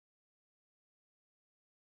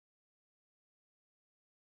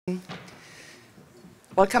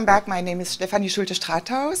Welcome back. My name is Stefanie Schulte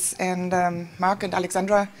Strathaus, and Mark and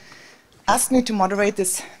Alexandra asked me to moderate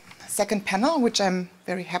this second panel, which I'm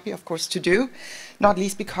very happy, of course, to do, not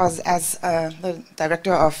least because as the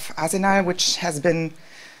director of Arsenal, which has been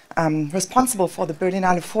responsible for the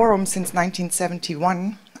Berlinale Forum since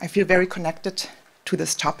 1971, I feel very connected to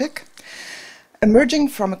this topic. Emerging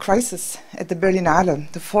from a crisis at the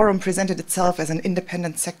Berlinale, the Forum presented itself as an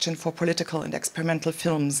independent section for political and experimental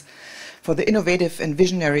films, for the innovative and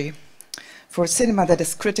visionary, for cinema that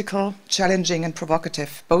is critical, challenging and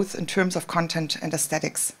provocative, both in terms of content and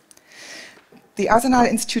aesthetics. The Arsenal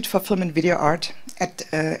Institute for Film and Video Art, at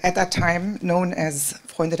that time known as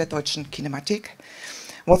Freunde der Deutschen Kinematik,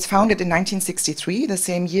 was founded in 1963, the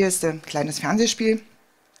same year as the Kleines Fernsehspiel,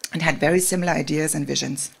 and had very similar ideas and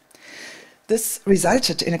visions. This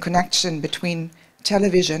resulted in a connection between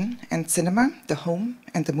television and cinema, the home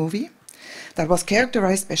and the movie, that was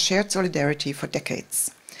characterized by shared solidarity for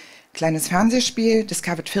decades. Kleines Fernsehspiel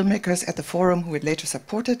discovered filmmakers at the Forum who it later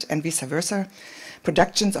supported, and vice versa.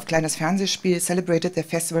 Productions of Kleines Fernsehspiel celebrated their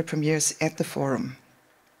festival premieres at the Forum.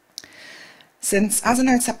 Since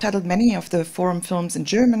Arsenal subtitled many of the Forum films in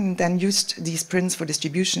German and then used these prints for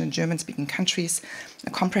distribution in German-speaking countries,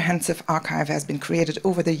 a comprehensive archive has been created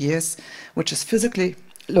over the years, which is physically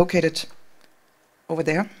located over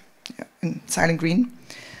there in silent green.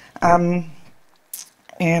 Quite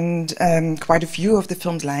a few of the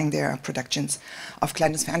films lying there are productions of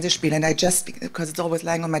Kleines Fernsehspiel. And I just, because it's always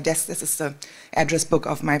lying on my desk, this is the address book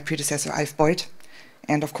of my predecessor, Alf Beuth.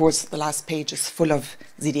 And of course, the last page is full of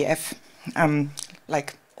ZDF,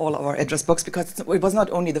 like all our address books, because it was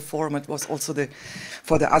not only the Forum, it was also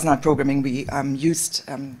for the Arsenal programming, we used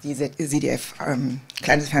the ZDF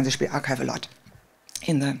Kleines Fernsehspiel archive a lot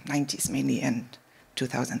in the 90s mainly and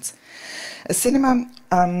 2000s. A cinema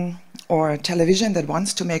or television that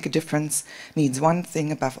wants to make a difference needs one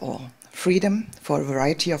thing above all: freedom for a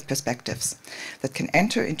variety of perspectives that can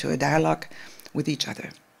enter into a dialogue with each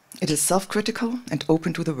other. It is self-critical and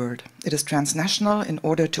open to the world. It is transnational in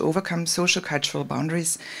order to overcome social-cultural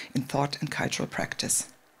boundaries in thought and cultural practice.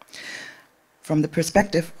 From the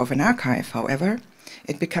perspective of an archive, however,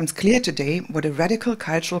 it becomes clear today what a radical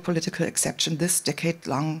cultural political exception this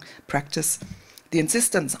decade-long practice, the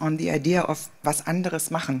insistence on the idea of was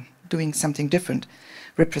anderes machen, doing something different,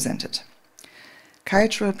 represented.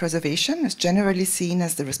 Cultural preservation is generally seen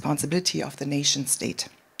as the responsibility of the nation state.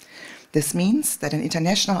 This means that an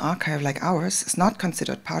international archive like ours is not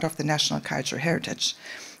considered part of the national cultural heritage,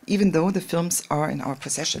 even though the films are in our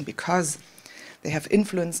possession because they have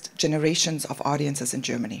influenced generations of audiences in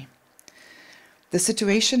Germany. The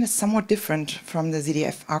situation is somewhat different from the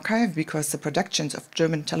ZDF archive because the productions of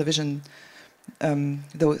German television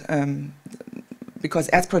because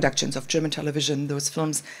as productions of German television, those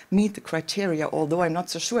films meet the criteria, although I'm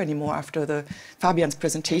not so sure anymore after the Fabian's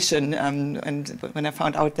presentation and when I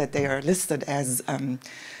found out that they are listed as the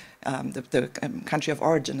country of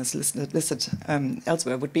origin is listed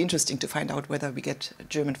elsewhere. It would be interesting to find out whether we get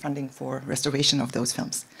German funding for restoration of those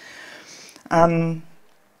films.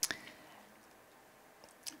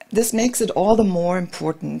 This makes it all the more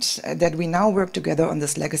important that we now work together on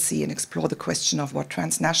this legacy and explore the question of what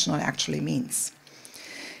transnational actually means.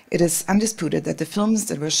 It is undisputed that the films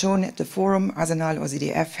that were shown at the Forum, Arsenal or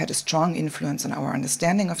ZDF had a strong influence on our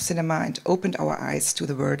understanding of cinema and opened our eyes to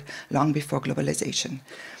the world long before globalization.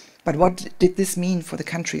 But what did this mean for the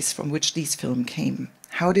countries from which these films came?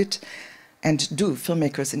 How did and do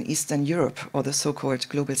filmmakers in Eastern Europe or the so-called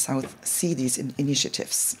Global South see these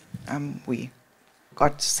initiatives? We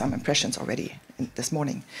got some impressions already this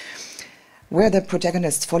morning. Were the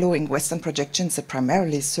protagonists following Western projections that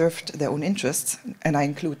primarily served their own interests, and I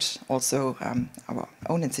include also our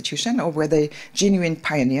own institution, or were they genuine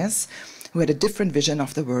pioneers who had a different vision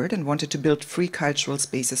of the world and wanted to build free cultural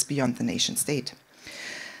spaces beyond the nation state?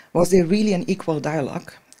 Was there really an equal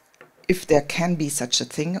dialogue, if there can be such a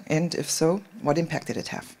thing, and if so, what impact did it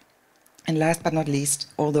have? And last but not least,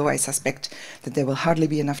 although I suspect that there will hardly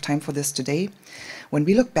be enough time for this today, when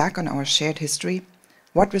we look back on our shared history,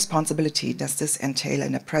 what responsibility does this entail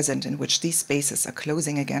in a present in which these spaces are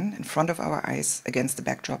closing again in front of our eyes against the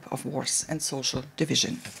backdrop of wars and social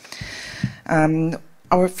division?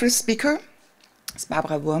 Our first speaker is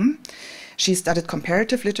Barbara Wurm. She studied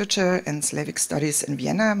comparative literature and Slavic Studies in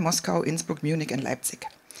Vienna, Moscow, Innsbruck, Munich, and Leipzig.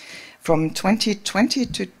 From 2020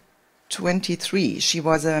 to 23, she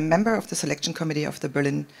was a member of the selection committee of the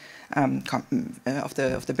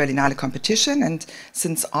Berlinale competition, and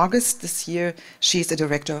since August this year, she's the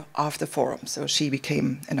director of the Forum. So she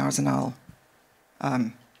became an Arsenal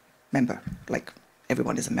member, like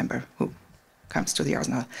everyone is a member who comes to the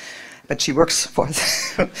Arsenal, but she works for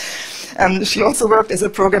us. She also worked as a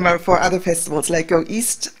programmer for other festivals like Go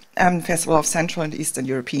East, Festival of Central and Eastern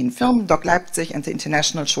European Film, Doc Leipzig, and the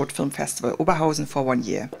International Short Film Festival Oberhausen for 1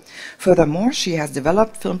 year. Furthermore, she has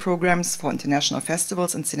developed film programs for international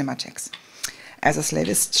festivals and cinematheques. As a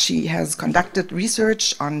Slavist, she has conducted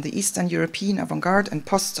research on the Eastern European Avant-Garde and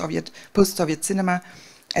post-Soviet cinema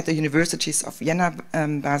at the universities of Vienna,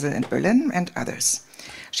 Basel, and Berlin, and others.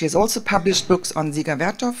 She has also published books on Dziga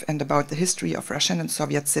Vertov and about the history of Russian and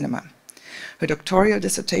Soviet cinema. Her doctoral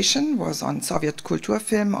dissertation was on Soviet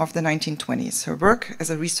Kulturfilm of the 1920s. Her work as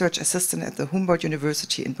a research assistant at the Humboldt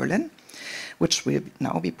University in Berlin, which will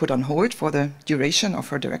now be put on hold for the duration of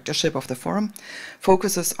her directorship of the forum,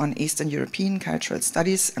 focuses on Eastern European cultural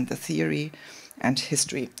studies and the theory and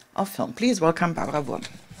history of film. Please welcome Barbara Wurm.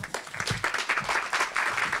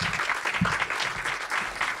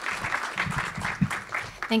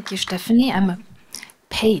 Thank you, Stefanie. I'm a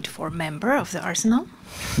paid-for member of the Arsenal.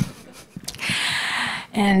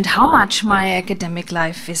 And how much my academic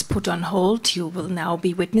life is put on hold, you will now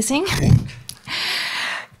be witnessing.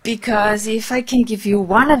 Because if I can give you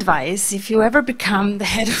one advice, if you ever become the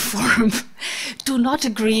head of forum, do not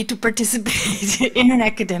agree to participate in an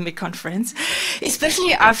academic conference,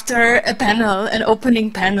 especially after a panel, an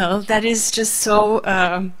opening panel that is just so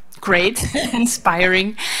great,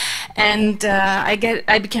 inspiring. And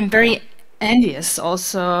I became very envious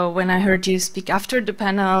also when I heard you speak after the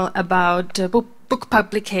panel about book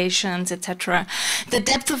publications, etc. The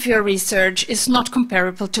depth of your research is not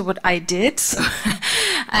comparable to what I did, so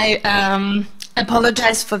I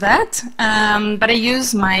apologize for that, but I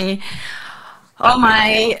use all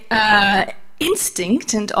my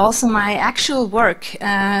instinct and also my actual work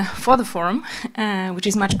for the forum, which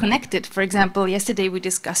is much connected. For example, yesterday we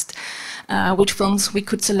discussed which films we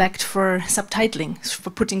could select for subtitling, for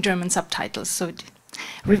putting German subtitles, so it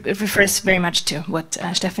refers very much to what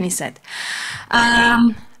Stefanie said.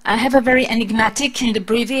 I have a very enigmatic and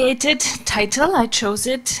abbreviated title. I chose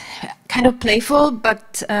it, kind of playful,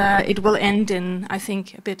 but it will end in, I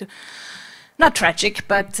think, a bit, not tragic,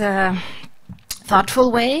 but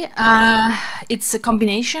thoughtful way. It's a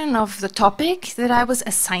combination of the topic that I was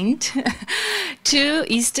assigned to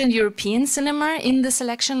Eastern European cinema in the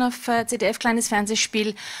selection of ZDF Kleines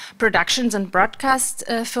Fernsehspiel productions and broadcast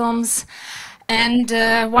films. And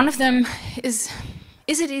one of them is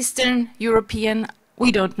it Eastern European?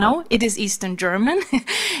 We don't know. It is Eastern German.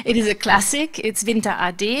 It is a classic. It's Winter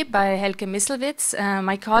AD by Helke Misselwitz.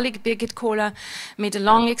 My colleague Birgit Kohler made a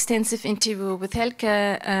long, extensive interview with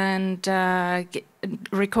Helke and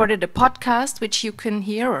recorded a podcast, which you can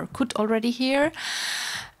hear or could already hear.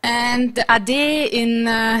 And the AD in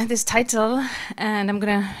this title, and I'm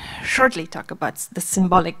going to shortly talk about the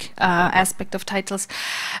symbolic aspect of titles,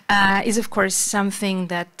 is of course something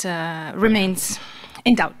that remains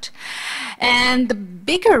in doubt. And the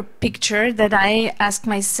bigger picture that I asked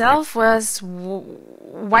myself was,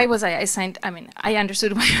 why was I assigned? I mean, I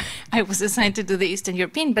understood why I was assigned to do the Eastern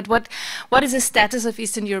European, but what is the status of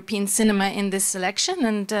Eastern European cinema in this selection?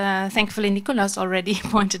 And thankfully, Nicolas already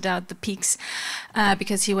pointed out the peaks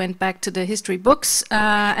because he went back to the history books.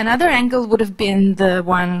 Another angle would have been the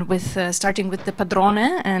one with starting with the Padrone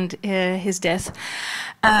and his death.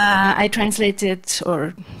 I translated,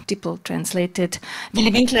 or Dippel translated,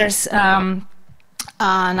 Willy Winkler's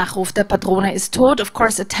Nach Ruf der Padrone ist tot. Of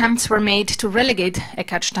course, attempts were made to relegate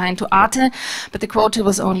Eckhard Stein to Arte, but the quota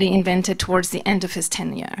was only invented towards the end of his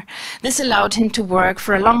tenure. This allowed him to work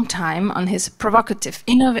for a long time on his provocative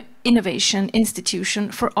innovation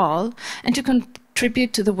institution for all and to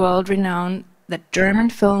contribute to the world renown that German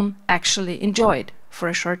film actually enjoyed for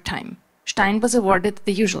a short time. Stein was awarded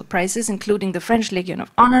the usual prizes, including the French Legion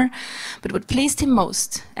of Honor, but what pleased him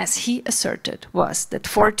most, as he asserted, was that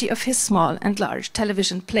 40 of his small and large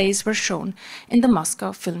television plays were shown in the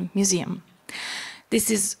Moscow Film Museum.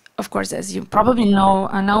 This is, of course, as you probably know,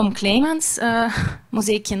 Naum Clemens'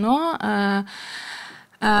 Musée Kino,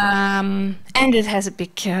 and it has a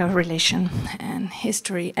big relation and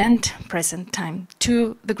history and present time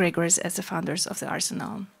to the Gregors as the founders of the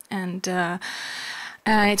Arsenal. And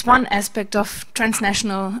it's one aspect of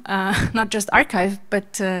transnational, not just archive,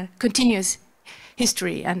 but continuous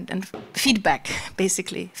history and feedback,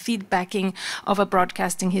 basically, feedbacking of a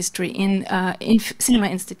broadcasting history in cinema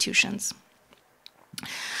institutions.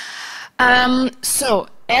 So,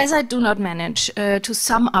 as I do not manage to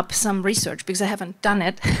sum up some research, because I haven't done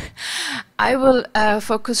it, I will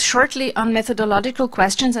focus shortly on methodological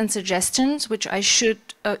questions and suggestions, which I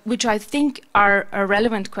think are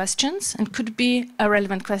relevant questions and could be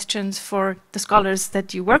relevant questions for the scholars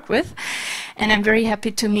that you work with. and I'm very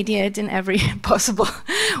happy to mediate in every possible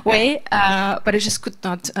way, but I just could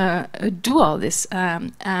not do all this.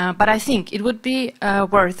 But I think it would be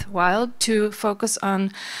worthwhile to focus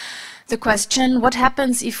on the question, what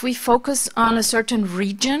happens if we focus on a certain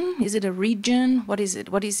region? Is it a region? What is it?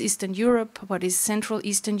 What is Eastern Europe? What is Central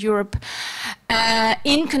Eastern Europe?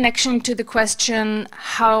 In connection to the question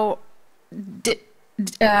how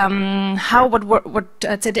what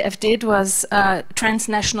ZDF did was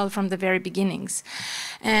transnational from the very beginnings.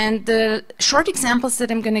 And the short examples that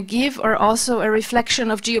I'm going to give are also a reflection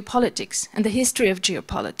of geopolitics and the history of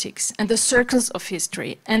geopolitics and the circles of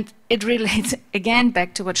history. And it relates again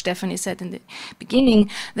back to what Stefanie said in the beginning,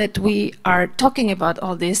 that we are talking about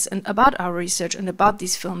all this and about our research and about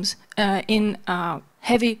these films in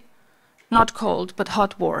heavy, not cold, but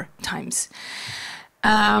hot war times.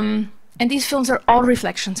 And these films are all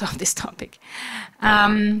reflections of this topic.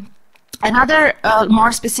 Another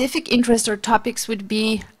more specific interest or topics would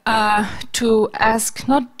be to ask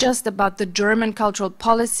not just about the German cultural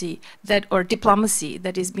policy that or diplomacy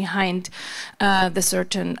that is behind a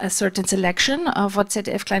certain selection of what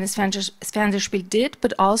ZDF Kleines Fernsehspiel did,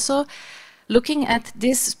 but also looking at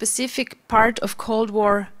this specific part of Cold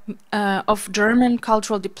War of German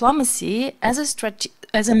cultural diplomacy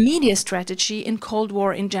as a media strategy in Cold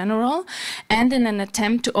War in general, and in an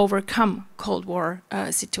attempt to overcome Cold War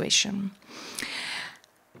situation.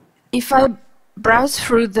 If I browse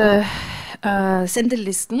through the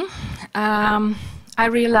Sendelisten, I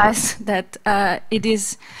realize that it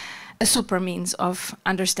is a super means of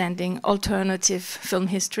understanding alternative film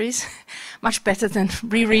histories, much better than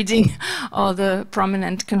rereading all the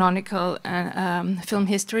prominent canonical film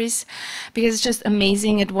histories, because it's just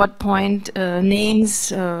amazing at what point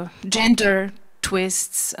names, gender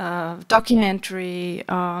twists, documentary,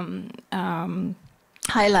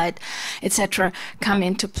 highlight, etc., come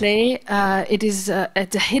into play. It is a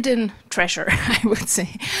hidden treasure, I would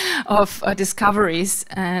say, of discoveries,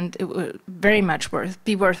 and it would very much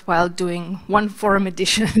be worthwhile doing one forum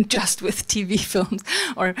edition just with TV films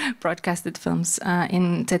or broadcasted films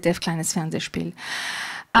in ZDF Kleines Fernsehspiel.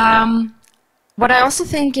 What I also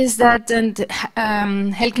think is that, and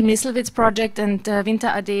Helke Misselwitz's project and Winter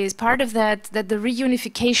AD is part of that the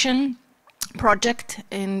reunification project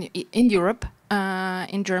in Europe,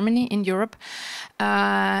 in Germany, in Europe,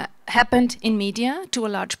 happened in media to a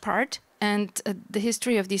large part, and the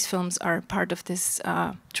history of these films are part of this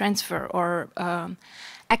transfer or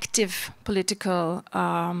active political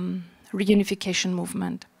reunification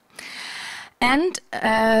movement. And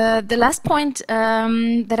the last point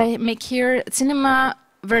that I make here, cinema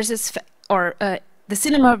versus, the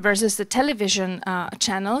cinema versus the television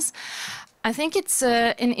channels, I think it's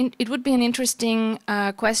it would be an interesting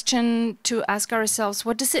question to ask ourselves,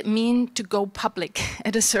 what does it mean to go public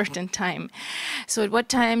at a certain time? So at what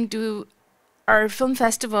time do our film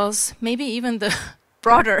festivals, maybe even the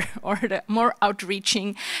broader or the more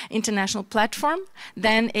outreaching international platform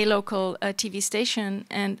than a local TV station,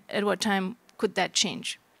 and at what time could that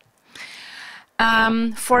change?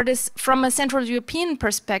 For this, from a Central European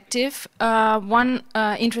perspective, one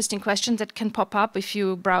interesting question that can pop up if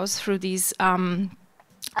you browse through these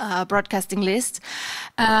broadcasting lists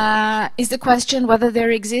is the question whether there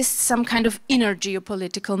exists some kind of inner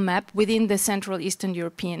geopolitical map within the Central Eastern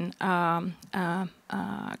European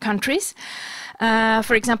countries.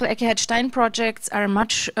 For example, Eckhard Stein projects are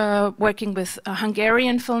much working with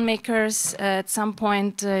Hungarian filmmakers. At some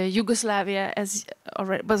point, Yugoslavia, as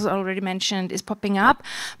was already mentioned, is popping up,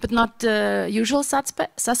 but not the usual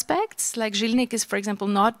suspects. Like Žilnik is, for example,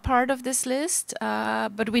 not part of this list,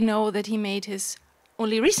 but we know that he made his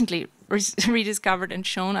only recently rediscovered and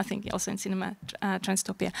shown, I think also in Cinema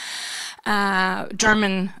Transtopia,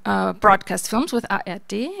 German broadcast films with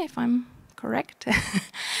ARD, if I'm correct.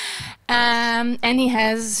 And he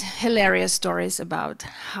has hilarious stories about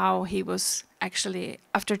how he was actually,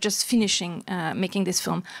 after just finishing making this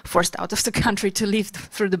film, forced out of the country to leave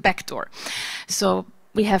through the back door. So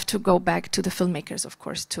we have to go back to the filmmakers, of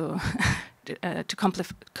course, to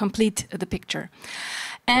complete the picture.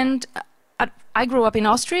 And I grew up in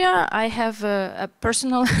Austria. I have a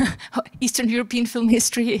personal Eastern European film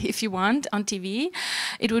history, if you want, on TV.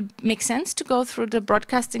 It would make sense to go through the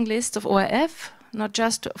broadcasting list of ORF, not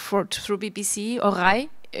just through BBC or RAI,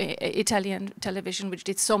 Italian television, which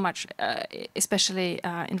did so much, especially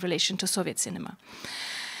in relation to Soviet cinema.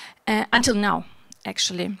 Until now,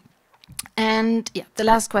 actually. And yeah, the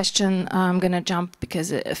last question, I'm going to jump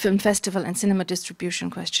because a film festival and cinema distribution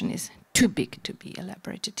question is too big to be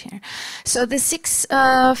elaborated here. So the 6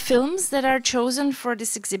 films that are chosen for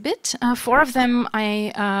this exhibit, 4 of them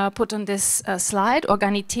I put on this slide.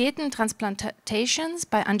 Organitäten, Transplantations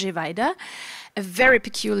by Andrzej Wajda, a very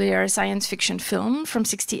peculiar science fiction film from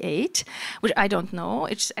 '68, which I don't know.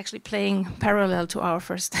 It's actually playing parallel to our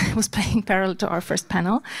first, was playing parallel to our first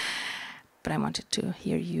panel, but I wanted to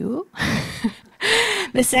hear you.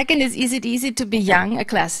 The second is Is It Easy to Be Young, a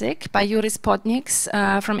classic by Juris Podnieks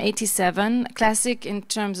from '87, classic in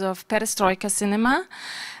terms of perestroika cinema.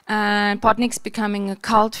 Podnieks becoming a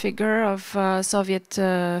cult figure of Soviet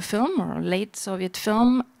film, or late Soviet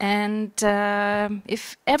film. And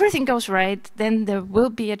if everything goes right, then there will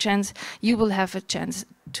be a chance, you will have a chance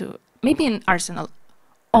to, maybe in Arsenal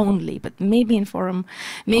only, but maybe in Forum,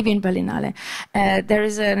 maybe in Berlinale. There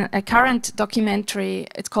is a current documentary,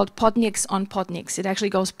 it's called Podnieks on Podnieks. It actually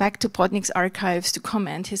goes back to Podnieks' archives to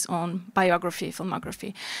comment his own biography,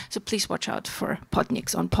 filmography. So please watch out for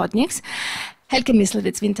Podnieks on Podnieks. Helke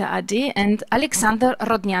Myslewitz, Winter AD, and Alexander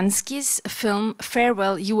Rodniansky's film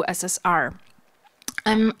Farewell USSR.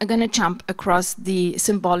 I'm going to jump across the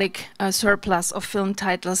symbolic surplus of film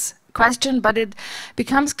titles question, but it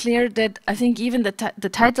becomes clear that I think even the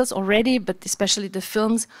titles already, but especially the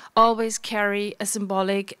films, always carry a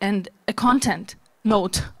symbolic and a content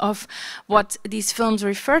note of what these films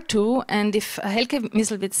refer to. And if Helke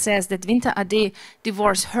Myslewitz says that Winter AD,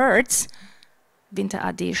 divorce hurts, Winter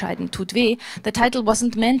AD, Scheiden tut weh, the title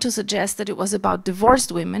wasn't meant to suggest that it was about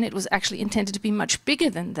divorced women. It was actually intended to be much bigger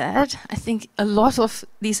than that. I think a lot of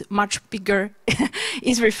these much bigger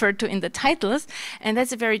is referred to in the titles, and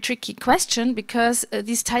that's a very tricky question because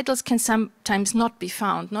these titles can sometimes not be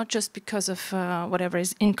found, not just because of whatever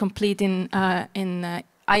is incomplete in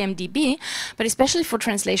IMDb, but especially for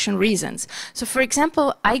translation reasons. So for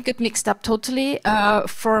example, I got mixed up totally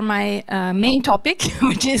for my main topic,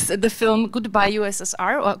 which is the film Goodbye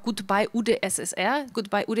USSR, or Goodbye UdSSR.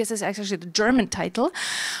 Goodbye UdSSR is actually the German title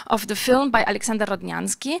of the film by Alexander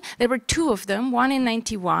Rodniansky. There were 2 of them, one in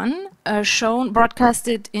 '91,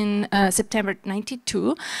 broadcasted in September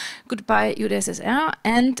 '92, Goodbye UdSSR,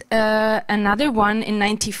 and another one in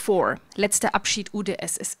 '94, Letzter Abschied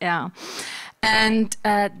UdSSR. And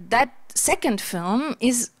that second film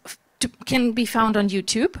can be found on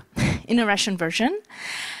YouTube in a Russian version,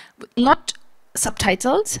 not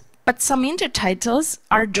subtitled, but some intertitles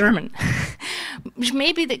are German, which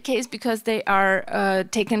may be the case because they are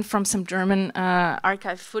taken from some German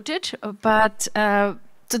archive footage, but so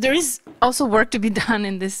there is also work to be done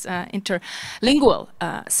in this interlingual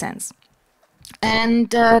sense. And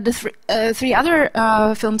the 3 other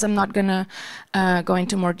films, I'm not going to go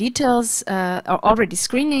into more details, are already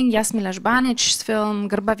screening. Jasmila Žbanic's film,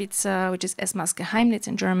 Grbavica, which is Esmas Geheimnis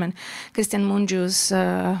in German, Christian Mungiu's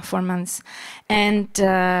 4 months, and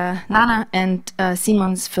Nana and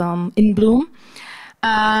Simon's film In Bloom.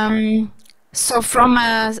 So from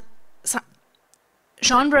a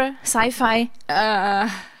genre, sci-fi,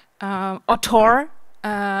 auteur,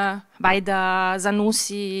 Wajda,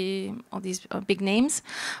 Zanussi, all these big names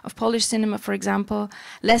of Polish cinema, for example,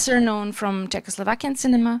 lesser known from Czechoslovakian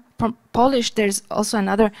cinema. From Polish, there's also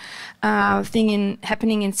another thing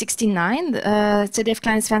happening in '69. ZDF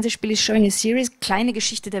Kleines Fernsehspiel is showing a series, Kleine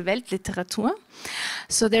Geschichte der Weltliteratur.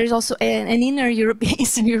 So there's also an inner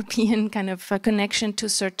Eastern European kind of connection to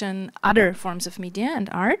certain other forms of media and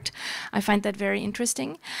art. I find that very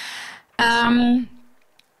interesting.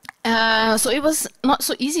 So it was not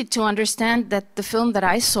so easy to understand that the film that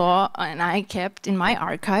I saw and I kept in my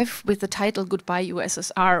archive with the title Goodbye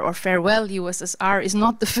USSR or Farewell USSR is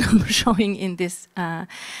not the film showing in this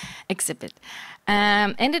exhibit.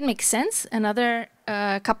 And it makes sense. Another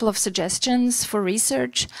couple of suggestions for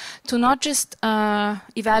research to not just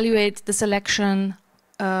evaluate the selection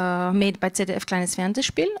made by ZDF Kleines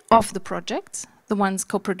Fernsehspiel of the projects, the ones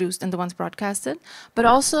co-produced and the ones broadcasted, but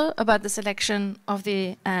also about the selection of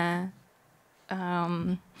the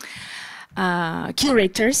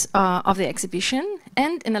curators of the exhibition,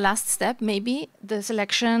 and in the last step, maybe the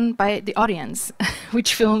selection by the audience,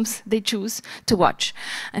 which films they choose to watch.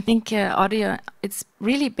 I think it's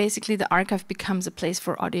really basically the archive becomes a place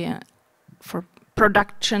for for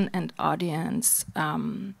production and audience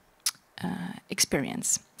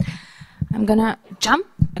experience. I'm gonna jump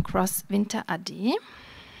across Winter AD.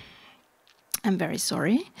 I'm very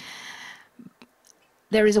sorry.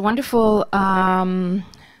 There is a wonderful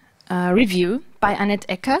review by Annette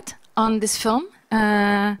Eckert on this film,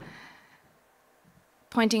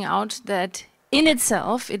 pointing out that in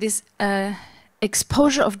itself it is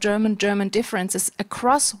exposure of German differences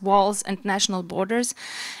across walls and national borders,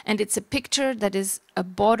 and it's a picture that is a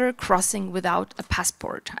border crossing without a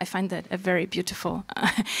passport. I find that a very beautiful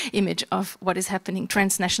image of what is happening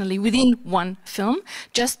transnationally within one film,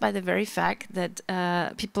 just by the very fact that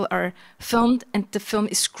people are filmed and the film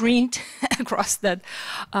is screened across that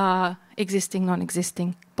existing,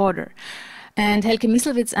 non-existing border. And Helke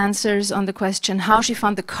Misselwitz answers on the question how she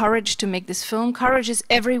found the courage to make this film. Courage is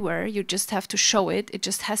everywhere, you just have to show it. It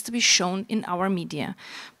just has to be shown in our media,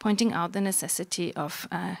 pointing out the necessity of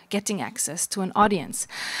getting access to an audience.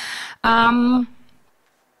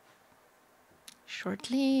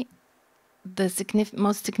 Shortly, the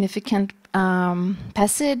most significant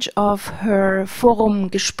passage of her Forum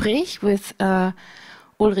Gespräch with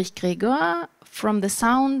Ulrich Gregor. From the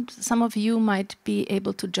sound, some of you might be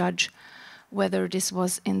able to judge whether this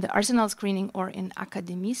was in the Arsenal screening or in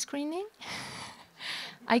Academy screening.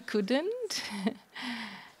 I couldn't.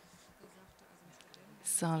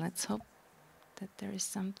 So let's hope that there is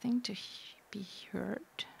something to be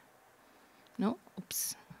heard. No?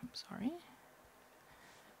 Oops, I'm sorry.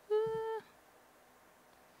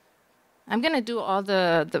 I'm gonna do all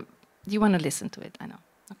the you wanna listen to it, I know,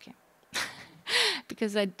 okay.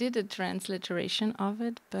 Because I did a transliteration of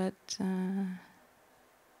it, but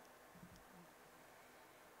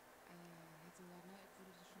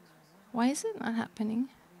why is it not happening?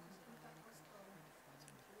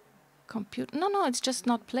 Computer? No, it's just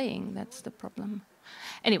not playing. That's the problem.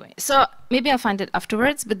 Anyway, so maybe I'll find it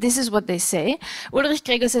afterwards, but this is what they say. Ulrich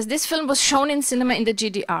Gregor says, this film was shown in cinema in the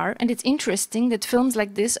GDR, and it's interesting that films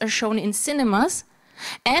like this are shown in cinemas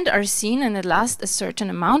and are seen and last a certain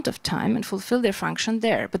amount of time and fulfill their function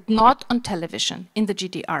there, but not on television in the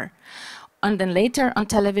GDR. And then later on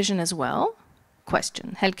television as well.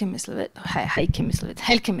 Question, Helke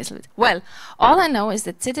Misselwitz. Well, all I know is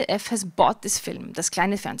that ZDF has bought this film, das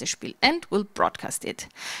kleine Fernsehspiel, and will broadcast it.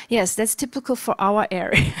 Yes, that's typical for our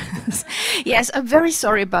areas. Yes, I'm very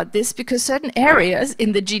sorry about this, because certain areas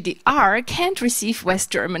in the GDR can't receive West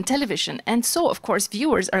German television, and so, of course,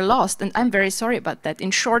 viewers are lost, and I'm very sorry about that. In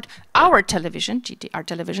short, our television, GDR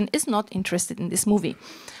television, is not interested in this movie.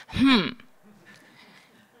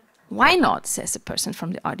 Why not, says a person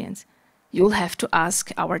from the audience. You'll have to ask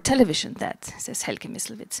our television that, says Helke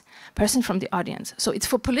Misselwitz, person from the audience. So it's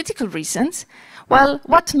for political reasons. Well,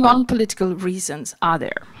 what non-political reasons are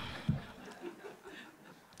there?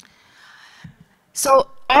 So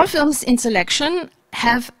all films in selection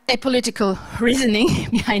have a political reasoning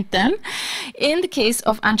behind them. In the case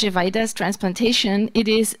of Antje Weida's Transplantation,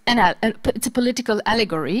 it's a political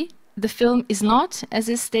allegory. The film is not, as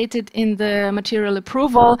is stated in the material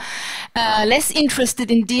approval, less interested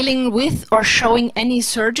in dealing with or showing any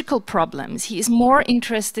surgical problems. He is more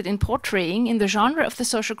interested in portraying, in the genre of the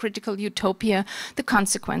social critical utopia, the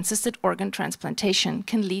consequences that organ transplantation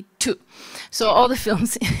can lead to. So all the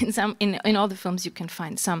films, in all the films you can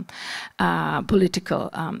find some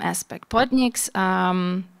political aspect. Podniek's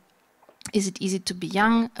Is It Easy to Be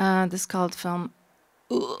Young, this cult film,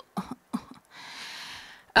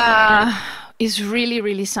 is really,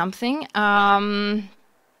 really something.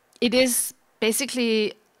 It is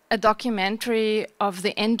basically a documentary of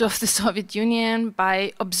the end of the Soviet Union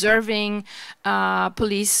by observing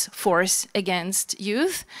police force against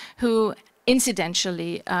youth who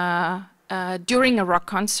incidentally, during a rock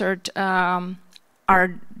concert, are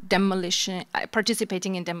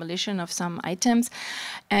participating in demolition of some items.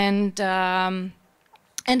 And a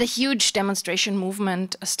huge demonstration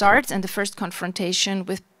movement starts, and the first confrontation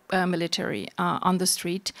with military on the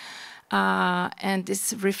street. And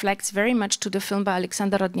this reflects very much to the film by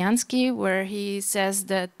Alexander Rodnyansky, where he says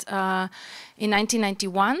that in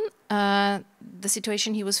 1991, the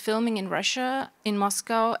situation he was filming in Russia, in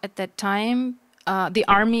Moscow at that time, the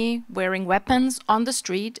army wearing weapons on the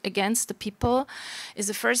street against the people, is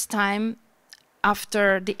the first time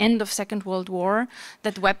after the end of Second World War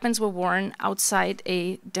that weapons were worn outside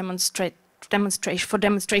a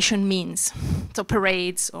demonstration means, so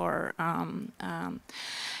parades or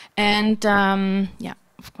yeah,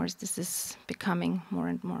 of course this is becoming more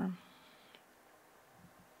and more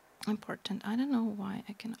important. I don't know why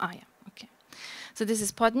I can, yeah, okay. So this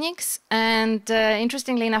is Podniek's, and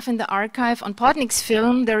interestingly enough, in the archive on Podniek's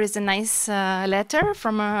film, there is a nice letter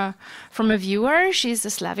from a viewer. She's a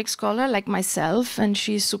Slavic scholar like myself, and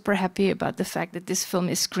she's super happy about the fact that this film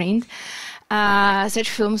is screened. Such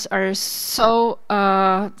films are so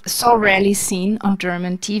rarely seen on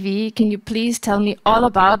German TV. Can you please tell me all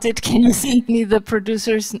about it? Can you send me the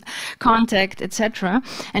producer's contact, etc.?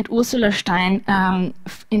 And Ursula Stein,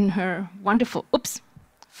 in her wonderful,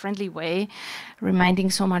 friendly way, reminding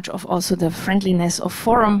so much of also the friendliness of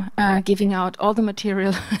Forum, giving out all the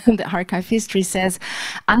material. The archive history says,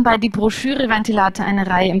 anbei die Broschüre Ventilator, eine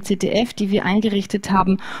Reihe im ZDF, die wir eingerichtet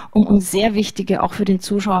haben, um uns sehr wichtige, auch für den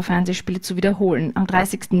Zuschauer, Fernsehspiele zu wiederholen. Am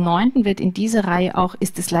 30.09. wird in dieser Reihe auch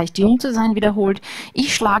Ist es leicht jung zu sein wiederholt.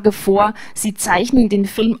 Ich schlage vor, Sie zeichnen den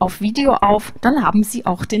Film auf Video auf, dann haben Sie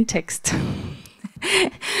auch den Text.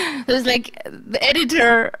 So it's like the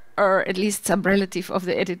editor, or at least some relative of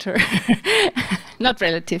the editor, not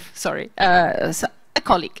relative, sorry, so a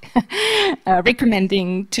colleague,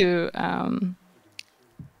 recommending to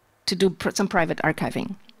do some private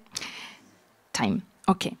archiving. Time.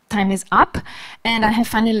 Okay, time is up, and I have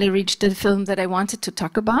finally reached the film that I wanted to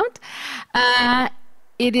talk about.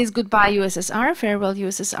 It is Goodbye USSR, Farewell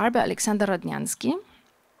USSR by Alexander Rodnyansky.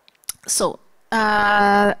 So,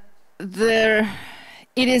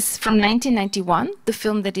 it is from 1991, the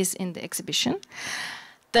film that is in the exhibition.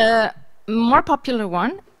 The more popular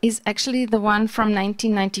one is actually the one from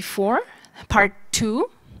 1994, part 2.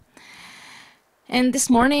 And this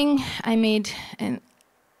morning I made, and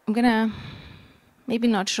I'm gonna maybe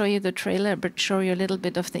not show you the trailer, but show you a little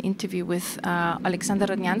bit of the interview with Alexander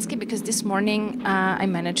Rodnyansky, because this morning I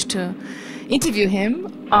managed to interview him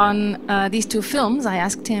on these two films. I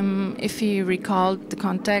asked him if he recalled the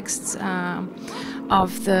contexts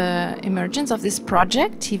of the emergence of this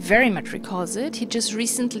project. He very much recalls it. He just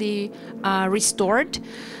recently restored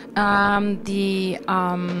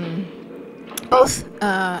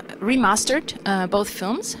remastered both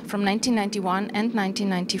films from 1991 and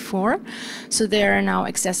 1994. So they are now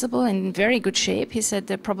accessible and in very good shape. He said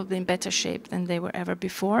they're probably in better shape than they were ever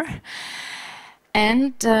before.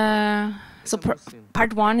 And so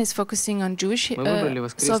part 1 is focusing on Jewish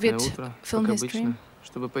Soviet film history.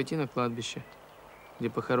 Чтобы пойти на кладбище, где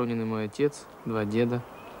похоронены мой отец, 2 деда,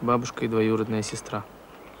 бабушка и двоюродная сестра.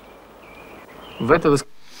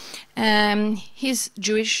 He's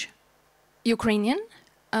Jewish Ukrainian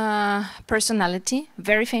personality,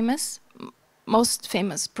 very famous, most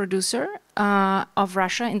famous producer of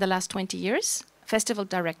Russia in the last 20 years, festival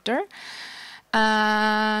director,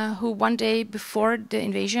 who one day before the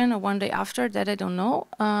invasion or one day after, that I don't know,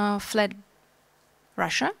 fled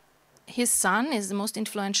Russia. His son is the most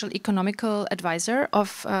influential economical advisor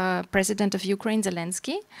of President of Ukraine,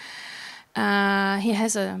 Zelensky. He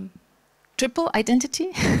has a triple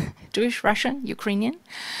identity, Jewish, Russian, Ukrainian.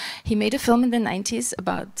 He made a film in the 90s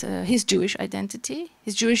about his Jewish identity,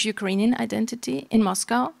 his Jewish Ukrainian identity in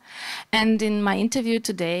Moscow. And in my interview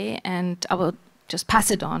today, and I will just pass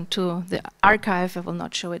it on to the archive, I will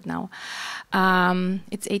not show it now.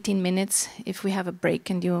 It's 18 minutes. If we have a break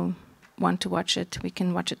and you want to watch it, we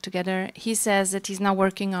can watch it together. He says that he's now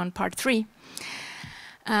working on part 3.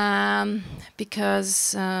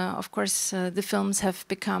 Because, of course, the films have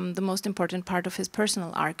become the most important part of his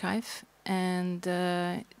personal archive. And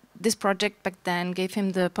this project back then gave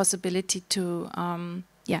him the possibility to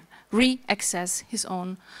re-access his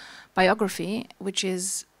own biography, which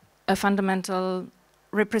is a fundamental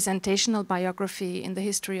representational biography in the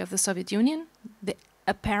history of the Soviet Union, the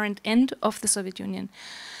apparent end of the Soviet Union,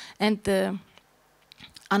 and the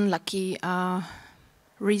unlucky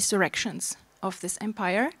resurrections of this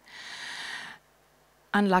empire,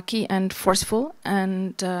 unlucky and forceful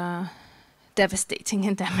and devastating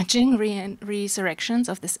and damaging resurrections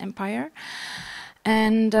of this empire.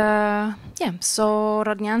 And so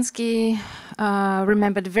Rodnyansky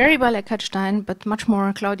remembered very well Eckhard Stein, but much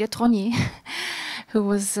more Claudia Trogny, who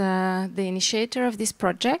was the initiator of this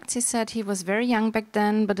project. He said he was very young back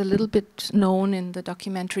then, but a little bit known in the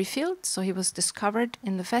documentary field. So he was discovered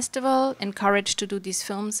in the festival, encouraged to do these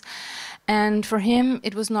films. And for him,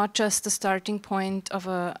 it was not just the starting point of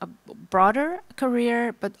a broader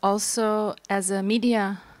career, but also as a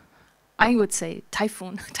media, I would say,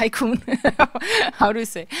 tycoon, how do you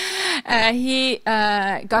say? He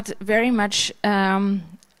got very much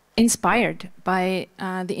inspired by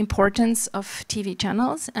the importance of TV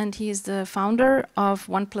channels, and he is the founder of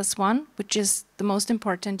 1+1, which is the most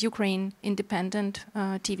important Ukraine independent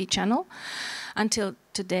TV channel until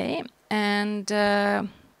today. And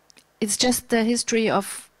it's just the history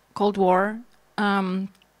of Cold War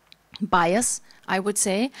bias, I would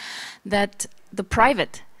say, that the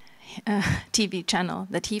private TV channel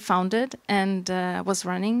that he founded and was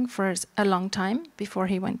running for a long time before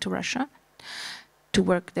he went to Russia to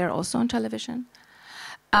work there also on television,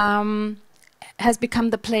 has become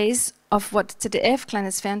the place of what ZDF,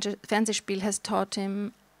 kleines Fernsehspiel, has taught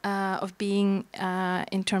him of being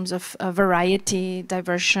in terms of variety,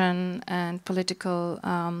 diversion, and political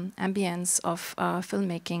ambience of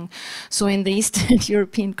filmmaking. So in the Eastern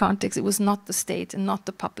European context, it was not the state and not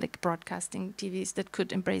the public broadcasting TVs that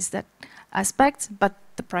could embrace that aspect, but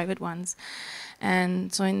the private ones.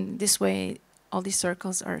 And so in this way, all these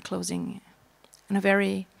circles are closing in a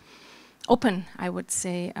very open, I would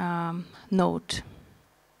say, note.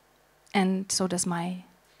 And so does my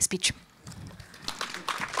speech.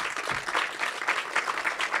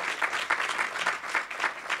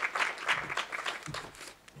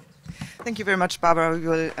 Thank you very much, Barbara. We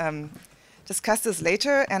will discuss this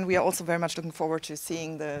later, and we are also very much looking forward to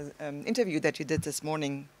seeing the interview that you did this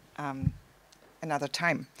morning another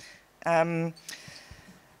time.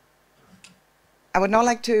 I would now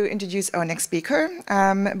like to introduce our next speaker.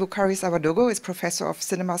 Boukary Sawadogo is Professor of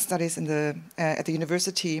Cinema Studies in at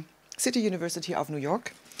the City University of New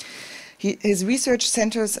York. His research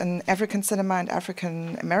centers on African cinema and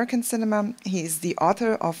African American cinema. He is the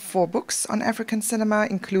author of 4 books on African cinema,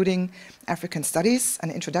 including African Studies,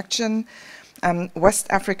 an introduction, West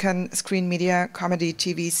African screen media, comedy,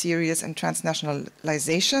 TV series, and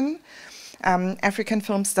transnationalization, African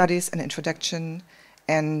film studies, an introduction,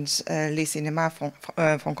 and Les cinémas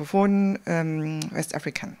francophones West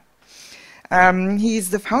African. He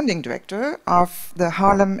is the founding director of the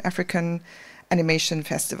Harlem African Animation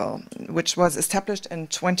Festival, which was established in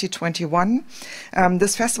 2021.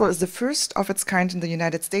 This festival is the first of its kind in the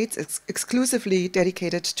United States. It's exclusively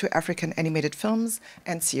dedicated to African animated films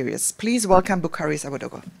and series. Please welcome Boukary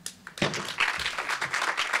Sawadogo.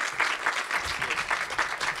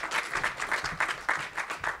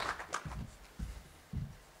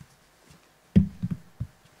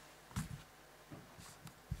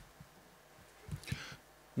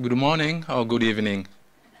 Good morning or good evening.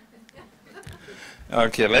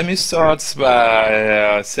 Okay, let me start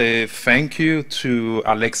by say thank you to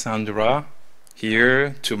Alexandra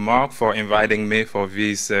here, to Mark for inviting me for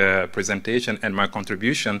this presentation and my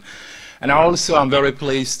contribution. And also I'm very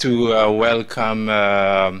pleased to welcome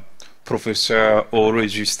Professor Auré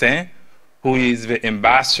Justin, who is the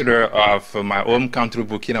ambassador of my home country,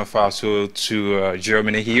 Burkina Faso, to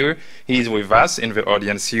Germany here. He is with us in the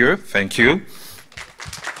audience here. Thank you.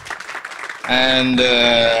 And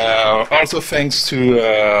also thanks to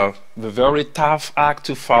the very tough act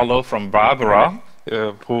to follow from Barbara,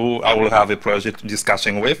 who I will have a project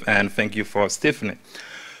discussion with, and thank you for Stefanie.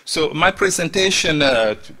 So my presentation,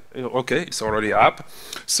 okay, it's already up.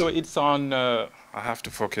 So it's on, I have to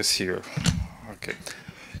focus here. Okay.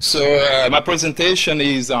 So my presentation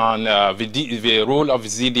is on the role of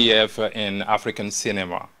ZDF in African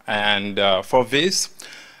cinema. And for this,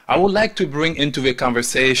 I would like to bring into the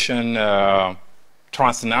conversation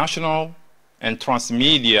transnational and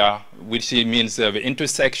transmedia, which means the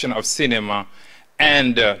intersection of cinema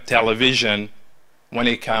and television when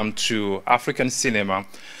it comes to African cinema.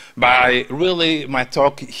 By really, my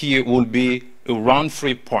talk here will be around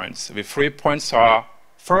 3 points. The 3 points are,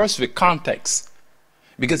 first, the context,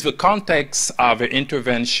 because the context of the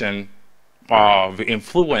intervention or the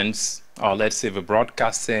influence, or let's say the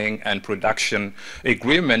broadcasting and production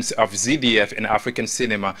agreements of ZDF in African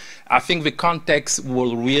cinema, I think the context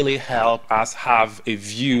will really help us have a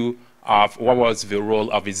view of what was the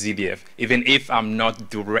role of the ZDF, even if I'm not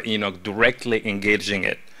directly engaging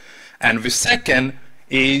it. And the second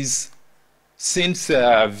is, since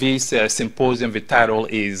this symposium, the title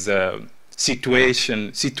is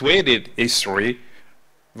Situated History,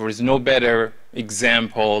 there is no better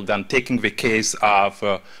example than taking the case of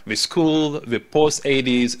the school, the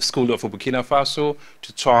post-80s school of Burkina Faso,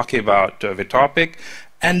 to talk about the topic.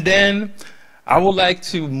 And then I would like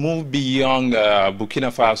to move beyond Burkina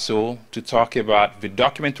Faso to talk about the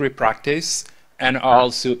documentary practice and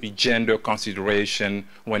also gender consideration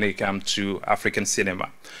when it comes to African cinema.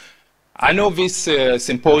 I know this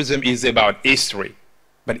symposium is about history,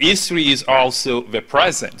 but history is also the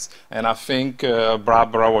present, and I think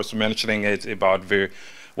Barbara was mentioning it about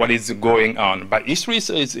what is going on. But history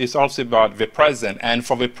is also about the present, and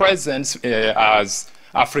for the present, as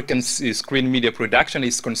African screen media production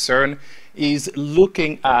is concerned, is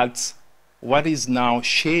looking at what is now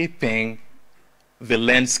shaping the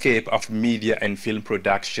landscape of media and film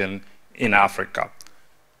production in Africa.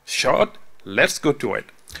 Short, let's go to it.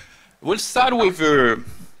 We'll start with the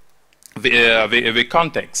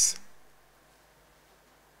context.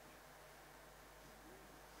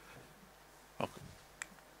 Okay.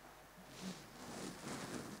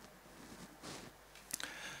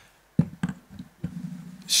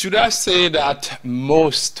 Should I say that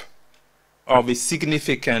most of the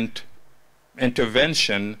significant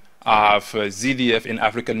intervention of ZDF in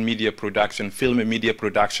African media production, film and media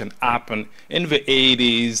production, happened in the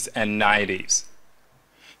 80s and 90s.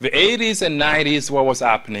 The 80s and 90s, what was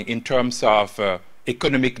happening in terms of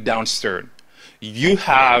economic downturn? You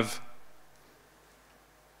have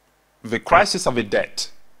the crisis of the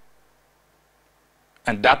debt,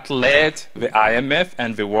 and that led the IMF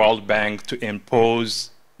and the World Bank to impose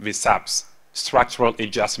the SAPS, Structural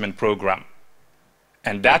Adjustment Program.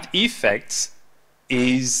 And that effect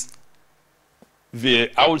is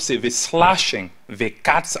I would say, the slashing, the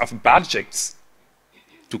cuts of budgets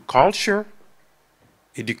to culture,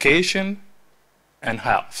 education, and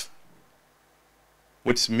health.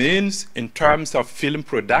 Which means, in terms of film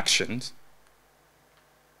productions,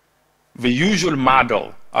 the usual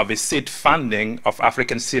model of a state funding of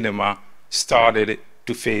African cinema started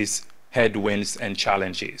to face headwinds and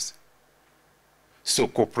challenges. So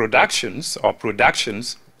co-productions or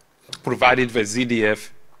productions provided by ZDF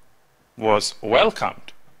was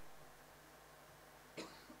welcomed.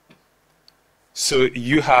 So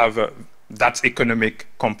you have that economic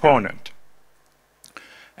component.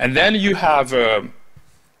 And then you have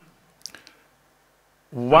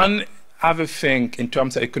one other thing in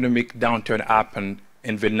terms of economic downturn happened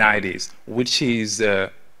in the 90s, which is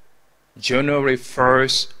January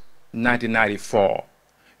 1st, 1994.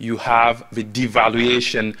 You have the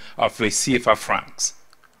devaluation of the CFA francs,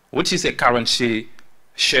 which is a currency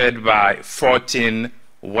shared by 14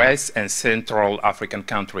 West and Central African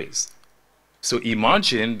countries. So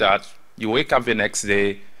imagine that you wake up the next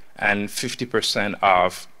day and 50%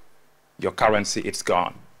 of your currency is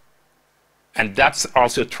gone. And that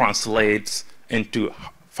also translates into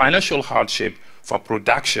financial hardship for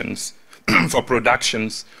productions,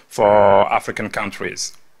 for African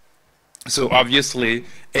countries. So obviously,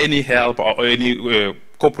 any help or any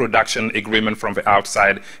co-production agreement from the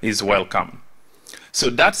outside is welcome. So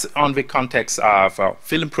that's on the context of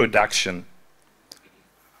film production.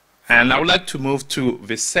 And I would like to move to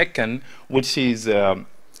the second, which is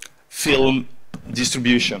film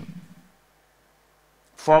distribution.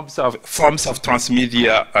 Forms of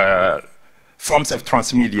transmedia.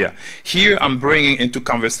 Here I'm bringing into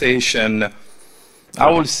conversation, I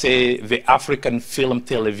would say, the African film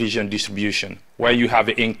television distribution, where you have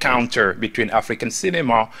an encounter between African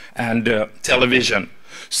cinema and television.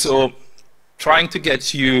 So trying to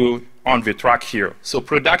get you on the track here. So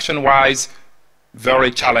production-wise,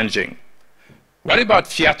 very challenging. What about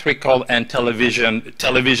theatrical and television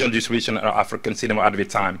distribution of African cinema at the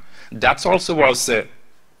time? That also was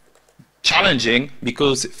challenging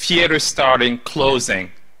because theaters started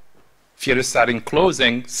closing. Theaters started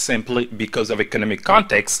closing simply because of economic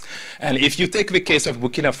context. And if you take the case of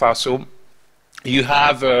Burkina Faso, you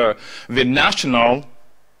have the national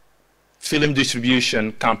film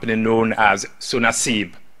distribution company known as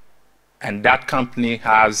Sonacib. And that company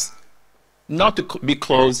has not to be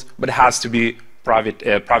closed, but has to be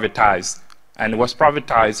privatized. And it was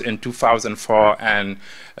privatized in 2004, and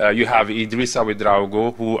you have Idrissa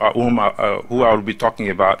Ouedraogo, who I will be talking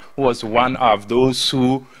about, who was one of those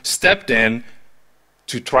who stepped in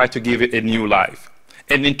to try to give it a new life.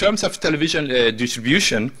 And in terms of television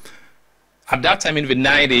distribution, at that time in the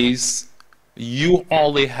 90s, you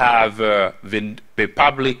only have the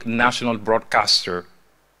public national broadcaster,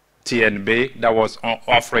 TNB, that was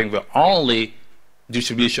offering the only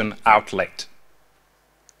distribution outlet.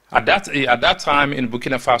 At that time in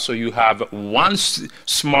Burkina Faso, you have one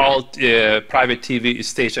small private TV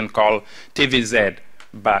station called TVZ,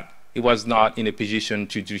 but it was not in a position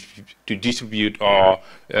to distribute or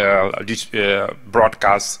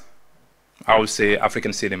broadcast, I would say,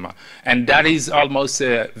 African cinema. And that is almost,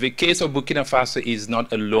 the case of Burkina Faso is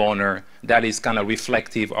not a loner. That is kind of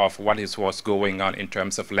reflective of what was going on in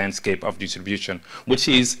terms of landscape of distribution, which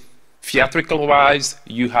is theatrical-wise,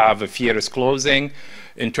 you have theaters closing.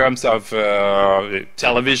 In terms of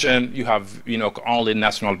television, you have only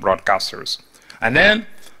national broadcasters. And then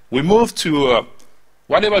we move to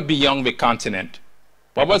what about beyond the continent?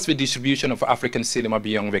 What was the distribution of African cinema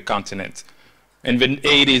beyond the continent? In the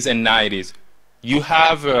 80s and 90s, you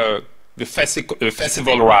have the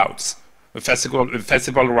festival routes. The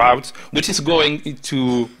festival routes, which is going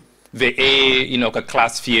into the A,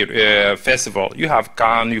 class theater festival. You have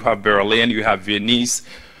Cannes, you have Berlin, you have Venice,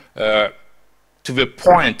 to the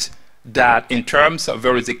point that in terms of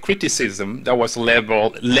there is a criticism that was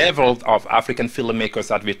leveled of African filmmakers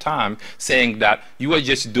at the time, saying that you are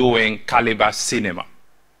just doing caliber cinema,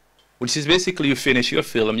 which is basically you finish your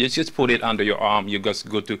film, you just put it under your arm, you just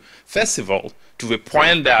go to festival, to the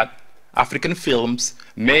point that African films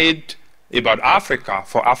made about Africa,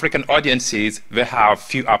 for African audiences, they have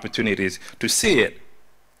few opportunities to see it.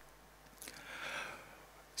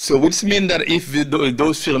 So which means that if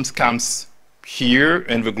those films comes here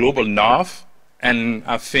in the global north, and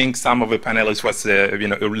I think some of the panelists was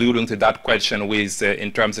alluding to that question with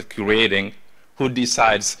in terms of curating, who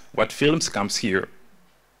decides what films comes here?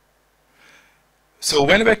 So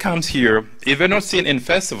when they comes here, if they're not seen in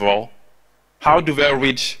festival, how do they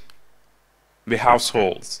reach the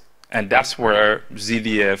households? And that's where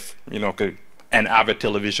ZDF, and other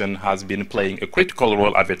television has been playing a critical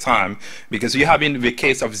role at the time, because you have in the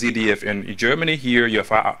case of ZDF in Germany here, you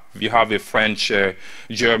have a French,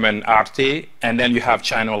 German Arte, and then you have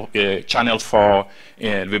Channel 4,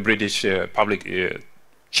 the British public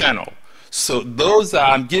channel. So those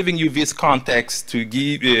I'm giving you this context to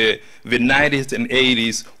give the 90s and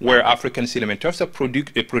 80s where African cinema, in terms of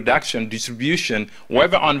production, distribution,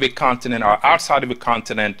 whether on the continent or outside of the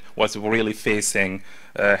continent, was really facing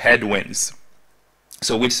headwinds.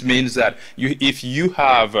 So which means that if you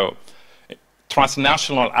have a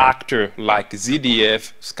transnational actor like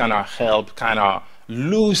ZDF, it's kind of help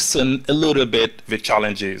loosen a little bit the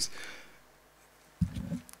challenges.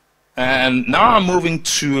 And now I'm moving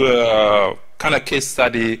to a kind of case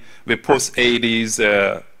study, the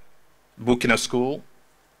post-80s Burkina school.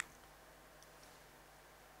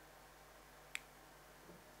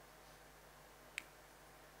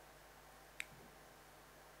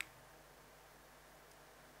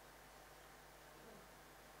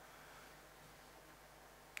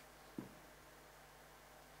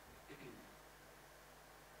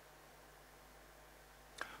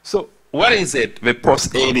 So what is it, the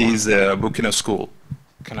post-80s Burkina school?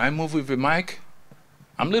 Can I move with the mic?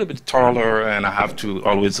 I'm a little bit taller and I have to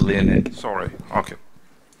always lean it. Sorry, okay.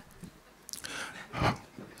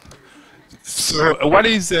 So what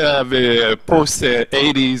is the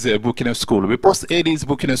post-80s Burkina school? The post-80s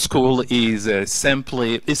Burkina school is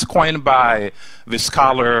simply, it's coined by the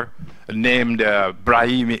scholar named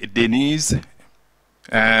Brahim Denise,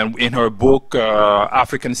 and in her book,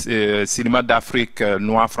 African Cinéma d'Afrique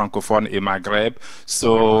Noire, Francophone et Maghreb,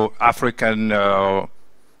 so Francophone,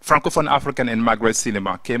 African, and Maghreb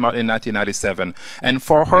cinema came out in 1997. And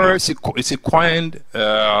for her, she coined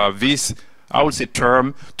this, I would say,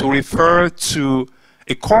 term to refer to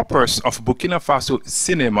a corpus of Burkina Faso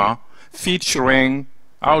cinema featuring,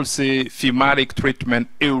 I would say, thematic treatment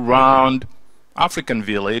around African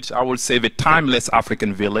village, I would say the timeless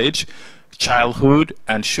African village, childhood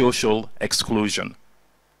and social exclusion.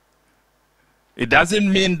 It doesn't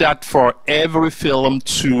mean that for every film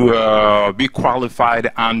to be qualified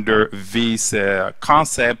under this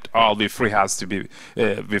concept, all the three has to be,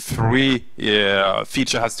 the three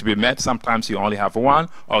feature has to be met. Sometimes you only have one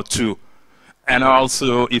or two. And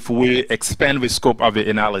also, if we expand the scope of the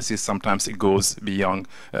analysis, sometimes it goes beyond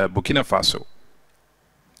Burkina Faso.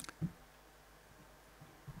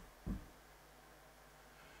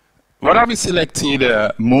 What have we selected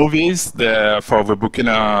movies for the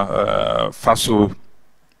Burkina Faso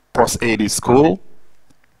post-80s school?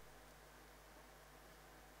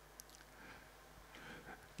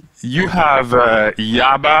 You have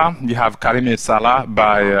Yaba, you have Karim Salah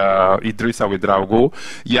by Idrissa Ouedraogo.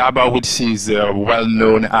 Yaba, which is well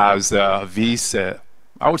known as this,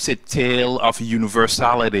 I would say, tale of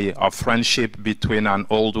universality of friendship between an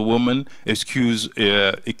old woman accused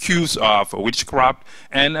of witchcraft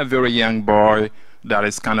and a very young boy that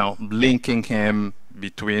is kind of linking him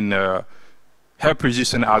between her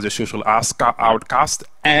position as a social outcast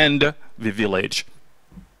and the village.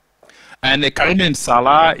 And Karim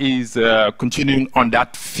Salah is continuing on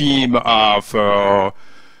that theme of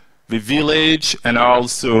the village and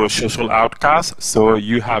also social outcast. So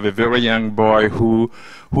you have a very young boy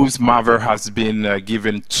whose mother has been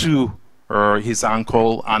given to his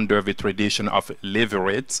uncle under the tradition of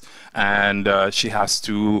levirate, and she has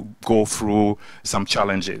to go through some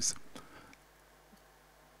challenges.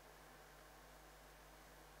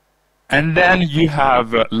 And then you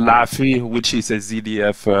have Lafi, which is a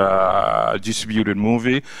ZDF distributed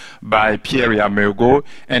movie by Pierre Yamergo,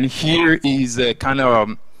 and here is a kind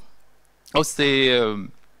of, I would say,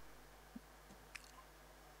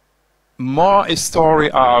 more a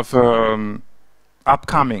story of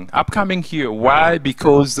upcoming here. Why?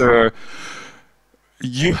 Because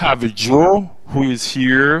you have Joe, who is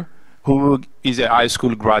here, who is a high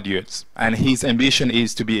school graduate, and his ambition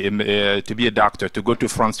is to be a doctor, to go to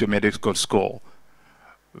France to medical school.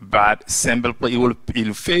 But simply,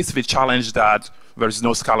 he'll face the challenge that there's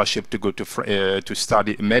no scholarship to go to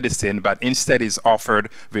study medicine, but instead is offered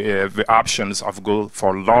the options of go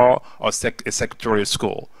for law or a secretarial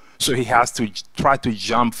school. So he has to try to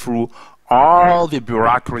jump through all the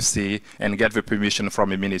bureaucracy and get the permission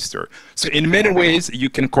from a minister. So in many ways, you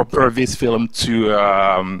can compare this film to,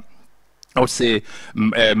 I would say,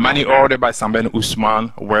 Money Order by Samben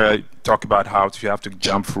Ousmane, where you talk about how you have to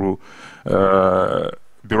jump through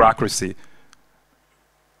bureaucracy.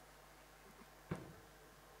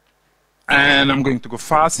 And I'm going to go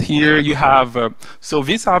fast here. You have, so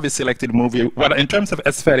these are the selected movie. Well, in terms of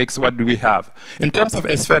aesthetics, what do we have? In terms of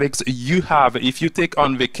aesthetics, you have, if you take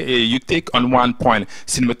on one point,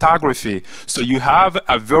 cinematography. So you have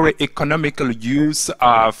a very economical use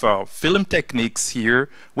of film techniques here,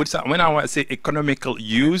 which when I want to say economical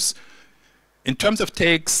use, in terms of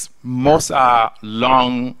takes, most are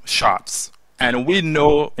long shots. And we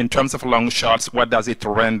know in terms of long shots, what does it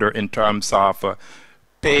render in terms of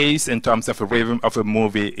pace, in terms of a rhythm of a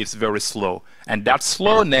movie, is very slow. And that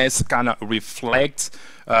slowness kind of reflects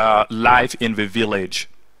life in the village.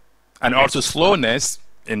 And also slowness,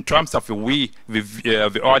 in terms of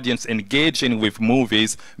the audience engaging with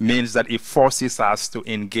movies, means that it forces us to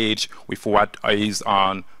engage with what is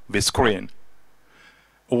on the screen.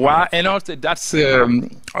 And also that's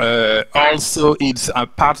also it's a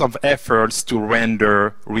part of efforts to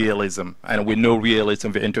render realism, and we know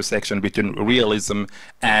realism, the intersection between realism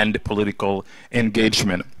and political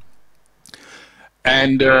engagement.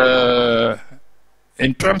 And in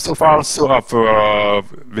terms of also of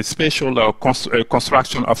the spatial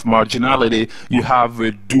construction of marginality, you have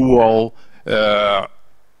a dual, I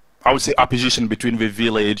would say, opposition between the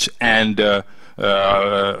village and the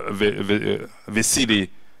city.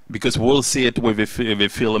 Because we'll see it with the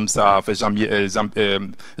films of Jean-Marie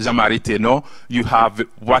Thénault. You have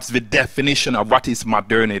what's the definition of what is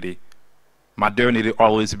modernity. Modernity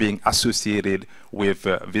always being associated with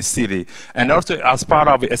the city. And also as part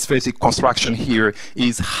of the aesthetic construction here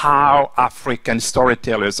is how African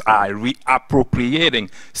storytellers are reappropriating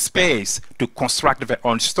space to construct their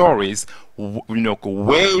own stories,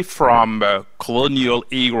 away from colonial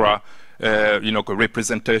era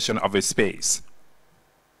representation of a space.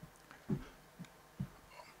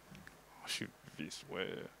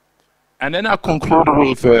 And then I'll conclude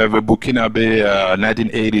with the Burkinabe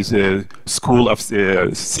 1980s School of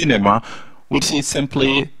Cinema, which is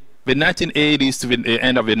simply the 1980s to the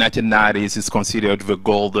end of the 1990s is considered the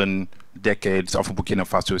golden decades of Burkina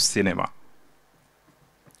Faso cinema.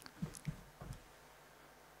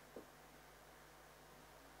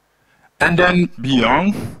 And then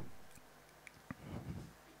beyond,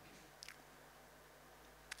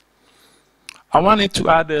 I wanted to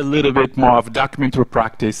add a little bit more of documentary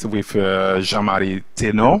practice with Jean-Marie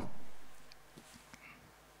Thénault.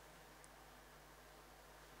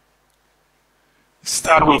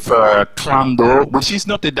 Start with Clando, which is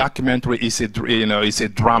not a documentary; it's a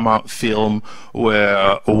drama film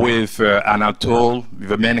with Anatole,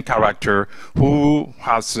 the main character, who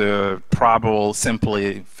has trouble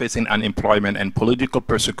simply facing unemployment and political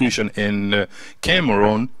persecution in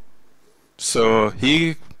Cameroon. So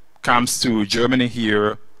he comes to Germany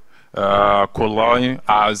here, Cologne,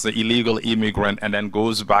 as an illegal immigrant, and then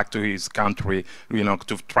goes back to his country,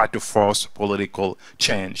 to try to force political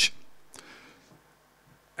change.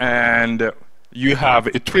 And you have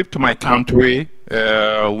A Trip to My Country,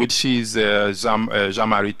 which is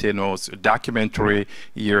Jean-Marie Thénault's documentary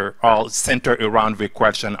here, all centered around the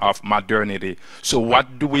question of modernity. So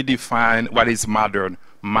what do we define, what is modern?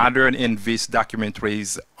 Modern in this documentary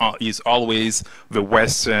is always the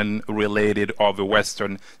Western related or the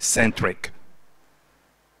Western centric,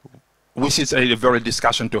 which is a very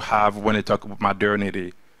discussion to have when you talk about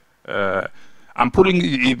modernity. I'm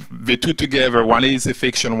putting the two together. One is a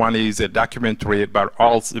fiction, one is a documentary,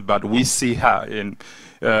 but we see how in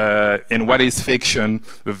what is fiction,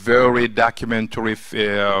 the very documentary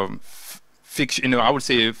fiction, I would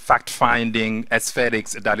say fact-finding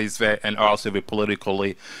aesthetics that is there, and also the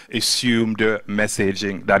politically assumed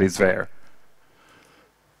messaging that is there.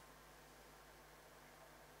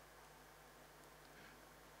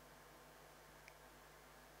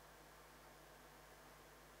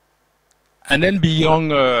 And then beyond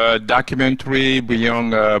documentary,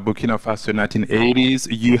 beyond Burkina Faso 1980s,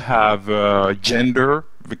 you have gender,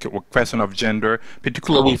 the question of gender,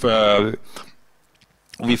 particularly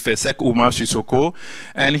with Sek Ouma Sissoko.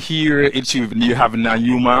 And here you have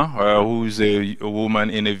Nayuma, who's a woman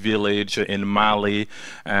in a village in Mali,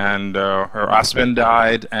 and her husband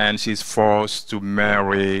died, and she's forced to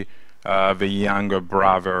marry the younger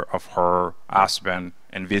brother of her husband.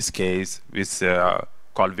 In this case, this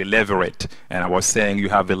called the Leverett. And I was saying you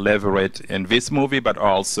have the Leverett in this movie, but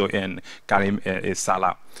also in Karim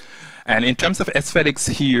Salah. And in terms of aesthetics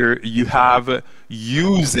here, you have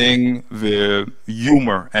using the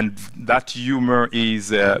humor, and that humor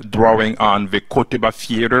is drawing on the Koteba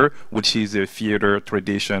theater, which is a theater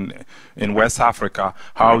tradition in West Africa.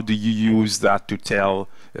 How do you use that to tell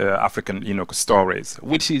African, stories,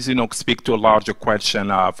 which is, speak to a larger question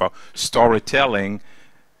of storytelling,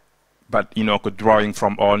 but, drawing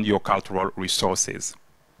from all your cultural resources.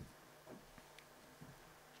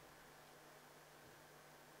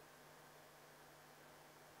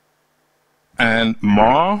 And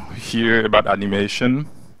more here about animation.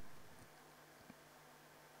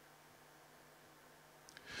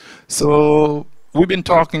 So we've been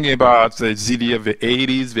talking about the ZDF, the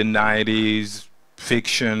 80s, the 90s,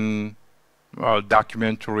 fiction,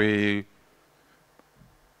 documentary.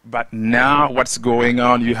 But now what's going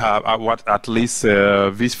on, you have at least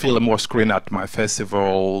this film was screened at my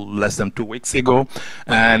festival less than 2 weeks ago.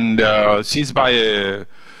 And she's by a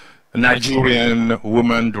Nigerian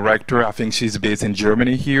woman director. I think she's based in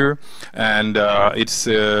Germany here, and it's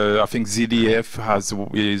I think ZDF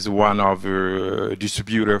is one of the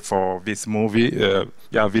distributor for this movie.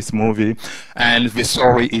 This movie, and the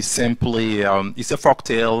story is simply it's a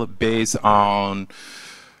folktale based on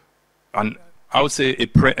I would say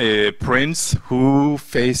a prince who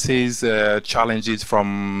faces challenges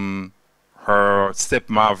from her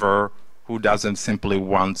stepmother, who doesn't simply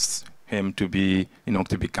want him to be,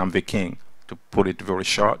 to become the king, to put it very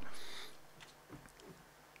short.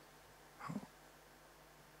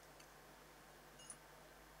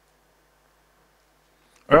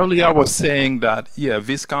 Earlier I was saying that,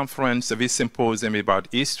 this conference, this symposium about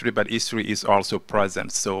history, but history is also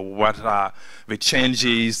present. So what are the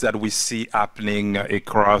changes that we see happening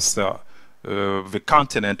across the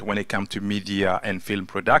continent when it comes to media and film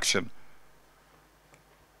production?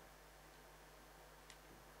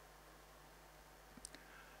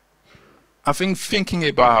 I think thinking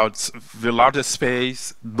about the larger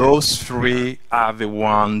space, those three are the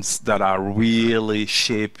ones that are really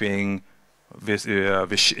shaping this,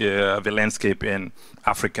 the landscape in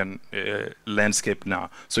African landscape now.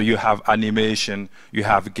 So you have animation, you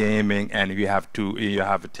have gaming, and you have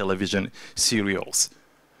television serials.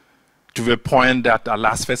 To the point that at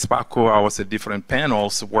last FESPACO, I was at different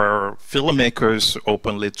panels where filmmakers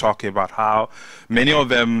openly talk about how many of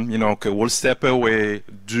them, will step away,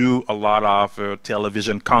 do a lot of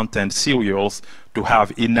television content serials to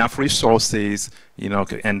have enough resources,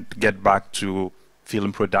 and get back to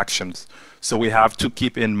film productions. So we have to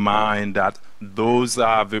keep in mind that those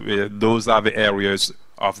are the areas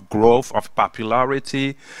of growth, of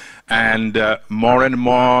popularity, and more,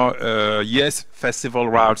 yes, festival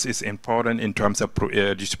routes is important in terms of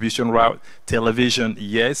distribution route, television,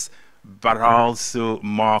 yes, but also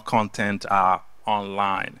more content are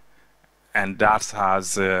online. And that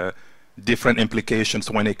has different implications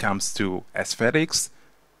when it comes to aesthetics,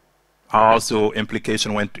 also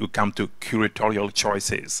implication when it comes to curatorial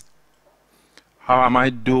choices. How am I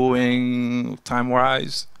doing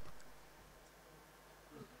time-wise?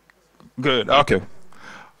 Good, okay.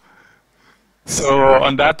 So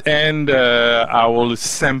on that end, I will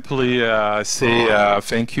simply say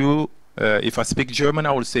thank you. If I speak German,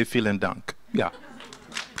 I will say vielen Dank. Yeah.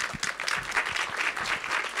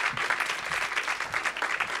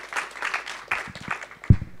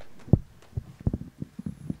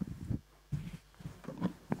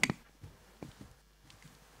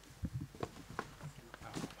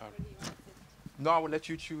 No, I will let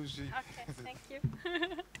you choose. Okay, thank you.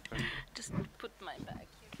 Just put my bag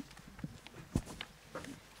here.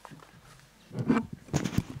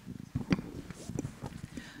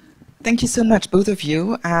 Thank you so much, both of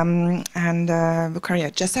you. Boukary, I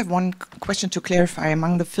just have one question to clarify.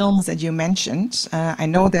 Among the films that you mentioned, I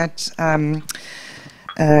know that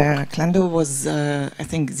Klando was, I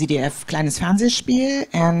think, ZDF Kleines Fernsehspiel,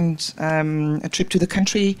 and A Trip to the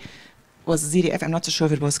Country was ZDF. I'm not so sure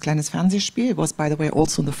if it was Kleines Fernsehspiel. It was, by the way,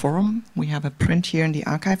 also in the Forum. We have a print here in the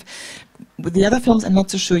archive. With the other films, I'm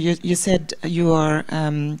not so sure. You said they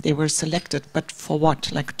were selected, but for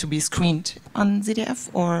what? Like to be screened on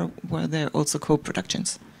ZDF, or were there also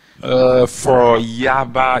co-productions? For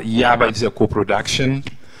Yaba is a co-production.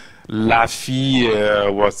 La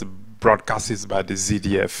Fille was broadcasted by the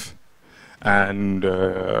ZDF, and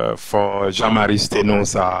for Jean-Marie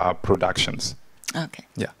Stenos are productions. Okay.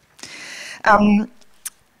 Yeah. In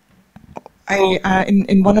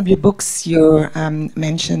one of your books, you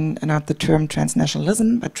mention not the term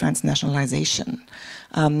transnationalism, but transnationalization,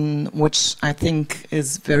 which I think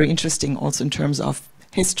is very interesting also in terms of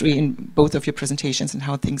history in both of your presentations and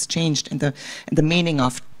how things changed and the meaning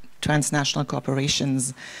of transnational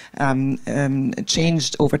corporations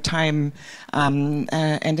changed over time.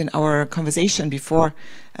 And in our conversation before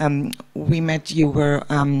we met, you were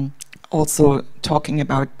also talking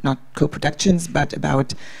about not co-productions, but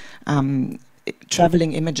about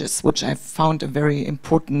traveling images, which I found a very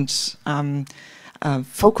important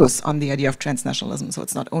focus on the idea of transnationalism. So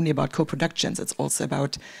it's not only about co-productions, it's also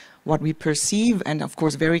about what we perceive, and of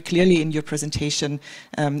course very clearly in your presentation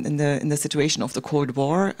in the situation of the Cold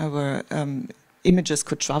War, where images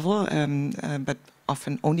could travel, but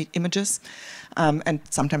often only images, and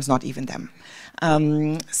sometimes not even them.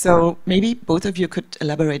 So maybe both of you could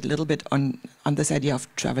elaborate a little bit on this idea of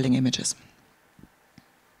traveling images.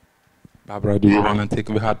 Barbara, do you want to take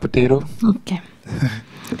the hot potato? Okay.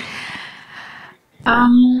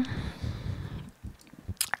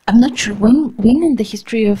 I'm not sure when in the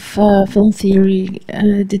history of film theory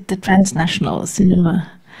did the transnational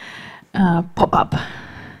cinema pop up?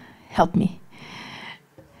 Help me.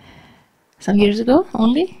 Some years ago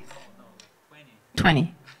only?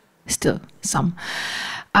 20. Still some.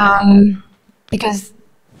 Because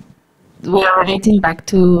we are relating back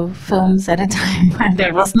to films at a time when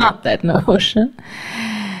there was not that notion.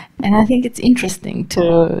 And I think it's interesting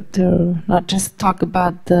to not just talk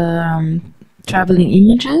about the traveling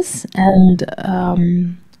images and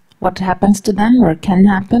what happens to them or can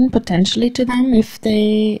happen potentially to them if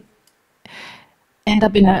they end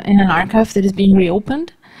up in an archive that is being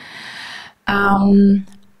reopened,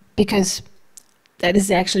 because that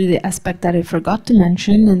is actually the aspect that I forgot to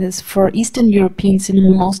mention, and is for Eastern European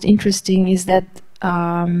cinema most interesting is that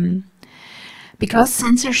because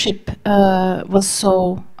censorship was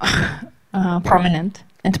so prominent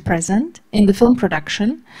and present in the film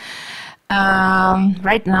production,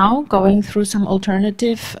 right now, going through some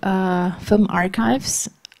alternative film archives,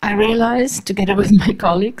 I realized, together with my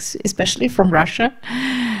colleagues, especially from Russia,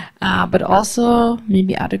 but also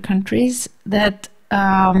maybe other countries, that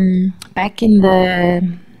back in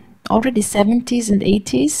the already 70s and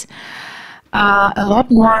 80s, a lot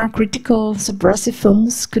more critical subversive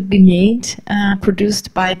films could be made,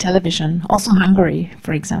 produced by television, also Hungary,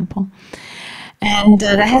 for example. And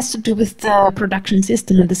that has to do with the production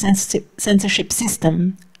system and the censorship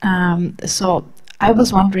system. So I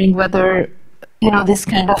was wondering whether, this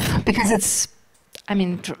kind of, because it's, I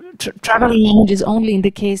mean, traveling images only in the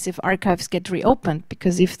case if archives get reopened,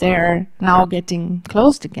 because if they're now getting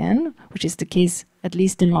closed again, which is the case at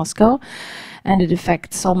least in Moscow, and it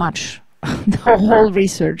affects so much the whole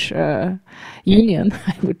research union,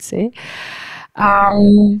 I would say,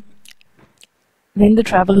 then the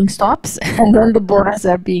traveling stops, and then the borders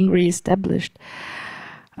are being re-established.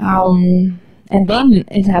 And then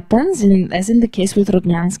it happens, as in the case with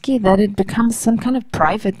Rodnyansky, that it becomes some kind of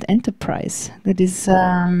private enterprise that is,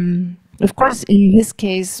 of course, in this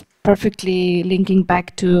case, perfectly linking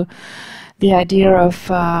back to the idea of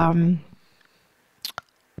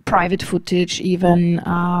private footage, even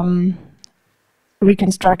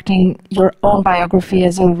reconstructing your own biography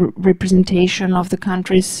as a representation of the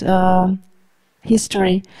country's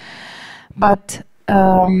history. But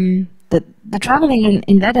the traveling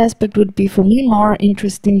in that aspect would be, for me, more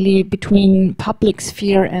interestingly between public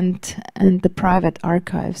sphere and the private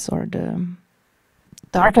archives, or the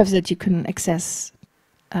archives that you can access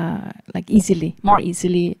like more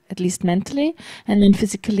easily, at least mentally, and then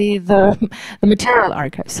physically the material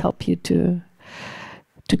archives help you to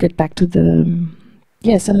get back to the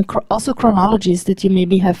and also chronologies that you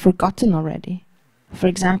maybe have forgotten already. For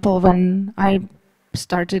example, when I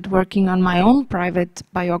started working on my own private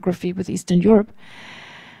biography with Eastern Europe,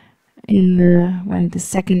 when the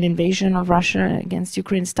second invasion of Russia against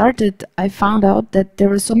Ukraine started, I found out that there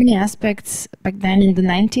were so many aspects back then in the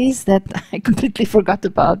 90s that I completely forgot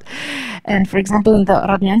about. And for example, in the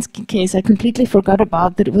Rodnyansky case, I completely forgot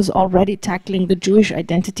about that it was already tackling the Jewish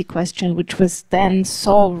identity question, which was then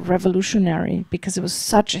so revolutionary because it was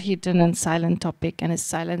such a hidden and silent topic, and is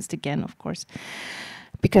silenced again, of course,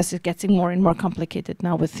 because it gets more and more complicated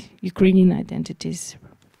now with Ukrainian identities,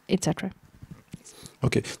 etc.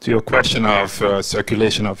 Okay, to your question of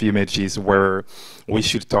circulation of images, where we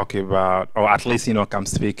should talk about, or at least, I'm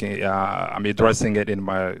speaking, I'm addressing it in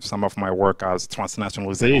some of my work as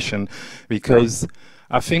transnationalization, because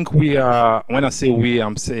I think we are, when I say we,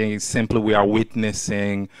 I'm saying simply we are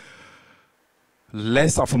witnessing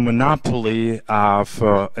less of a monopoly of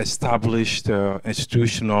established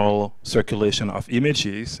institutional circulation of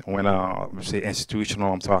images. When I say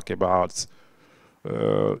institutional, I'm talking about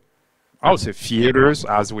I would say theaters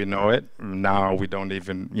as we know it. Now we don't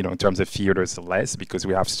even, in terms of theaters, less because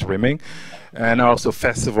we have streaming. And also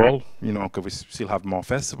festival, because we still have more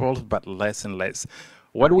festivals, but less and less.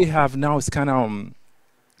 what we have now is kind of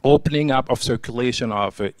opening up of circulation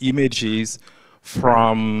of images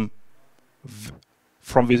from the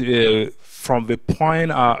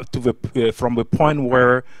point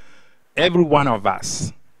where every one of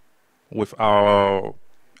us with our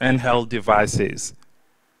handheld devices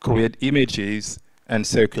create images and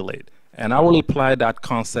circulate. And I will apply that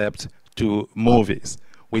concept to movies.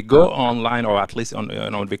 We go online, or at least on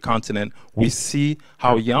the continent, we see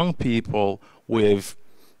how young people with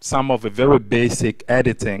some of the very basic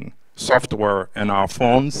editing software in our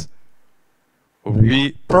phones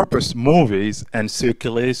repurpose movies and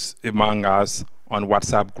circulate among us on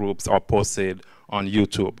WhatsApp groups or posted on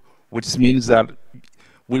YouTube, which means that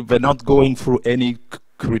we're not going through any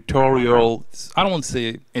curatorial, I don't want to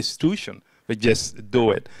say institution, but just do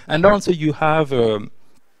it. And also you have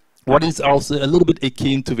what is also a little bit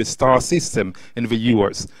akin to the star system in the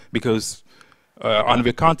US, because on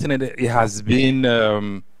the continent it has been,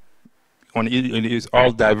 in its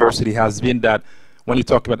all diversity has been that when you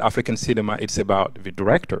talk about African cinema, it's about the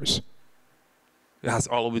directors. It has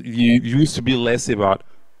always, used to be less about,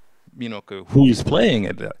 you know, who is playing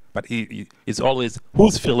it, but it's always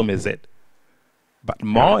whose film is it. But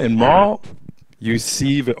more and more, you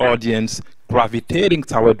see the audience gravitating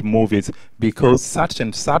toward movies because such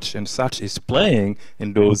and such and such is playing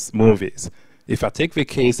in those movies. If I take the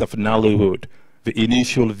case of Nollywood, the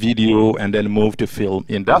initial video and then move to film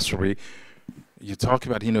industry, you talk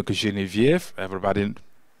about, you know, Genevieve, everybody,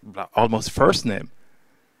 almost first name.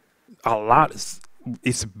 A lot,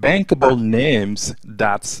 it's bankable names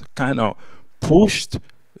that's kind of pushed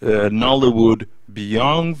Nollywood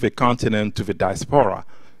beyond the continent to the diaspora.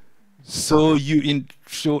 So in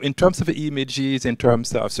terms of the images, in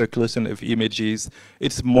terms of circulation of images,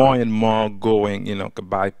 it's more and more going, you know,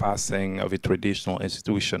 bypassing of a traditional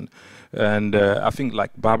institution. And I think, like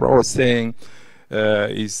Barbara was saying,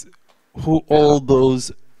 is who all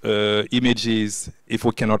those images if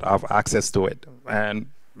we cannot have access to it. And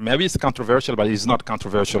maybe it's controversial, but it's not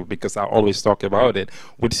controversial because I always talk about it,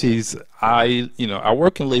 which is I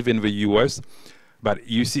work and live in the US, but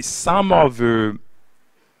you see some of the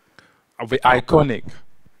iconic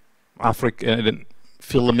African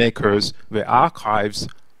filmmakers, the archives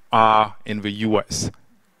are in the US,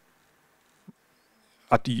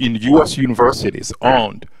 in US universities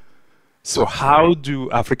owned. So how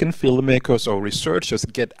do African filmmakers or researchers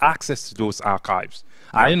get access to those archives?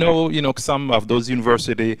 I know, you know, some of those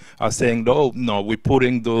universities are saying, no, we're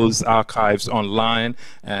putting those archives online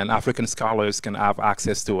and African scholars can have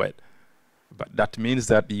access to it. But that means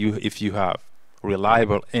that if you have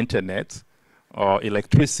reliable internet or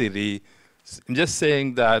electricity, I'm just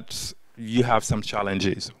saying that you have some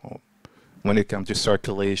challenges when it comes to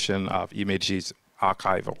circulation of images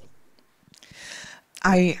archival.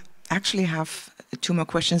 I actually have two more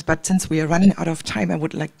questions, but since we are running out of time, I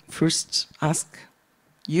would like first ask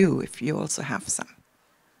you if you also have some.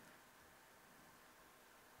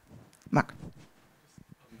 Mark.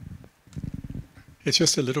 It's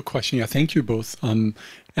just a little question. Yeah, thank you both.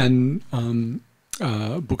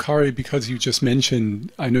 Boukary, because you just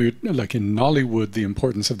mentioned, I know you're, like in Nollywood, the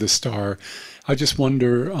importance of the star. I just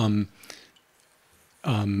wonder, I mean,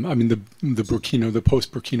 the post-Burkina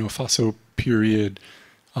Faso period,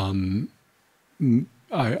 well,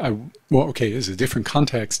 okay, is a different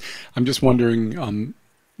context. I'm just wondering,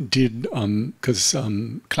 because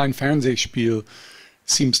kleine Fernsehspiel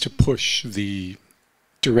seems to push the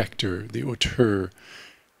director, the auteur,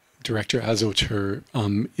 director as auteur,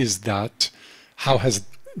 is that, how does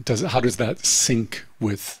that sync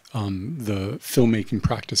with the filmmaking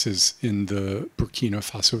practices in the Burkina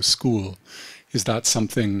Faso school? Is that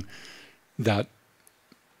something that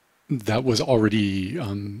was already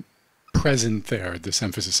present there, this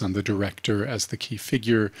emphasis on the director as the key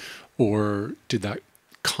figure, or did that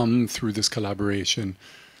come through this collaboration?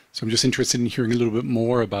 So I'm just interested in hearing a little bit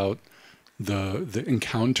more about the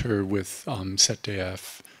encounter with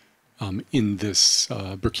ZDF in this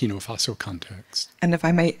Burkina Faso context. And if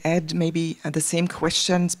I may add maybe the same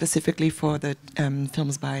question specifically for the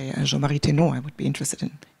films by Jean-Marie Thénault, I would be interested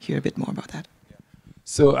in hear a bit more about that.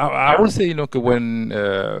 So I would say, you know, when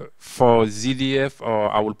for ZDF, or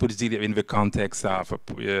I will put ZDF in the context of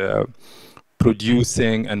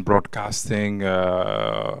producing and broadcasting,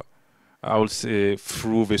 I would say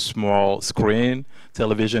through the small screen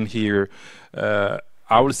television here.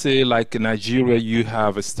 I would say, like in Nigeria, you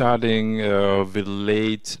have starting the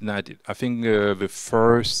late 90s. I think the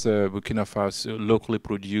first Burkina Faso locally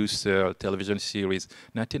produced television series,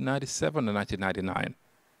 1997 and 1999.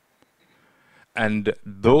 And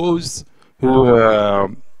those who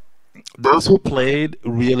those who played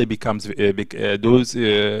really becomes those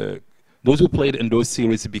who played in those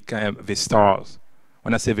series became the stars.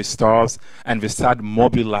 When I say the stars, and they start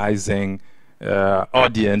mobilizing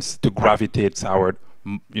audience to gravitate toward,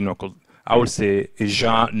 I would say a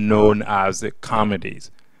genre known as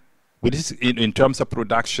comedies, which is in terms of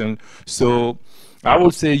production. So I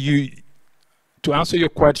would say to answer your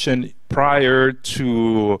question, prior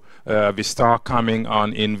to the star coming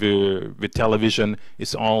on in the television,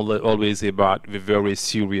 it's always about the very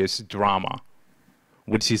serious drama,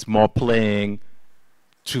 which is more playing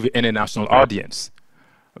to the international audience.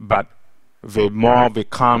 But the more the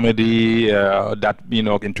comedy that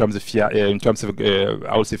in terms of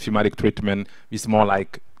I would say thematic treatment is more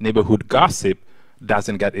like neighborhood gossip,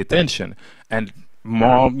 doesn't get attention, and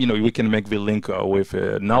more we can make the link with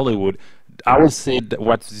Nollywood. I would say that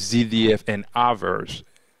what ZDF and others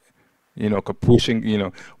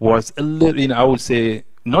pushing was a little I would say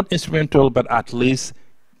not instrumental, but at least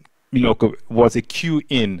was a cue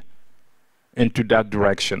into that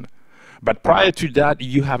direction. But prior to that,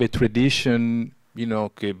 you have a tradition,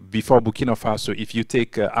 before Burkina Faso. If you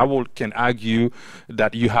take, can argue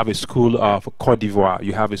that you have a school of Côte d'Ivoire,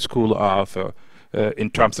 you have a school of,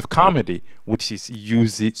 in terms of comedy, which is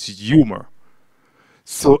its humor.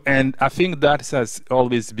 So, and I think that has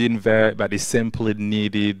always been there, but it simply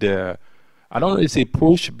needed, I don't want to say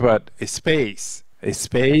push, but a space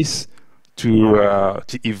to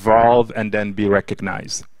evolve and then be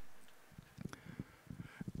recognized.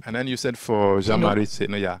 And then you said for Jean-Marie,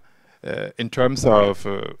 in terms of...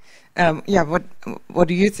 what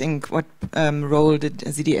do you think? What role did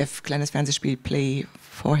ZDF Kleines Fernsehspiel play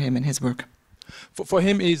for him in his work? For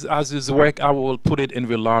him, as his work, I will put it in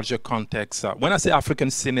the larger context. When I say African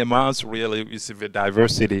cinemas, really, it's the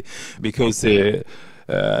diversity, because Jean-Marie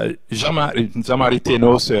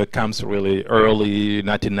Tenos comes really early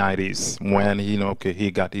 1990s when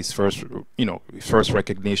he got his first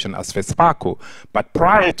recognition as Vespaco. But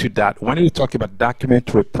prior to that, when you talk about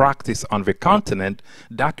documentary practice on the continent,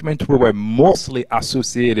 documentary were mostly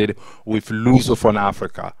associated with Lusophone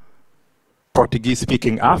Africa,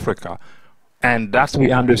 Portuguese-speaking Africa. And that's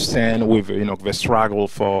we understand with the struggle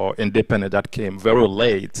for independence that came very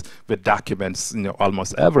late with documents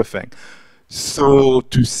almost everything. So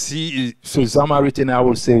to see, Jean-Marie, I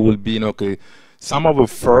would say, will be some of the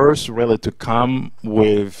first really to come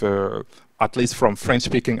with at least from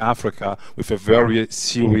French-speaking Africa with a very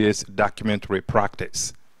serious documentary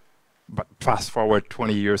practice. But fast forward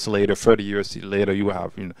 20 years later, 30 years later, you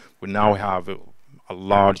have we now have a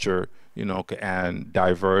larger and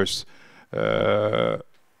diverse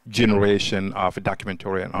generation of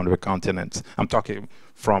documentarian on the continent. I'm talking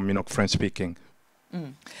from French-speaking.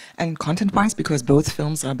 And content-wise, because both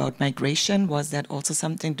films are about migration, was that also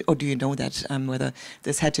something, or do you know that whether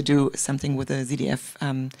this had to do something with the ZDF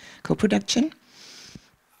co-production?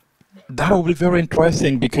 That will be very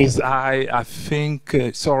interesting, because I think,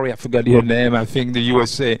 sorry, I forgot your name. I think the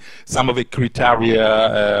USA, some of the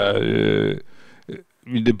criteria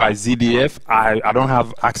by ZDF, I don't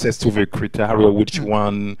have access to the criteria, which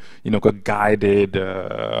one guided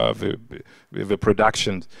the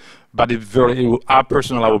productions. But I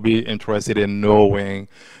personally would be interested in knowing,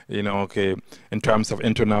 in terms of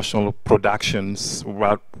international productions,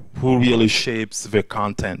 who really shapes the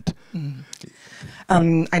content.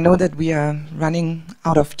 I know that we are running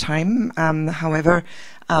out of time. However,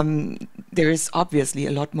 there is obviously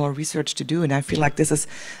a lot more research to do, and I feel like this is,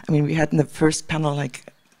 we had in the first panel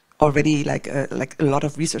already a lot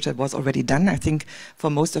of research that was already done. I think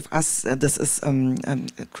for most of us, this is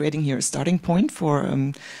creating here a starting point for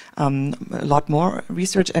a lot more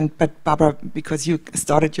research. But Barbara, because you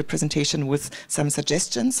started your presentation with some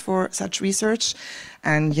suggestions for such research,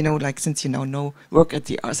 and since you now work at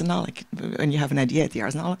the Arsenal, when you have an idea at the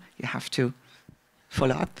Arsenal, you have to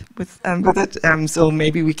follow up with it. So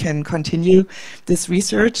maybe we can continue this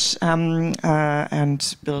research and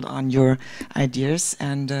build on your ideas.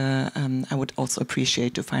 And I would also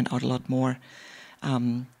appreciate to find out a lot more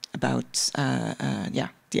about the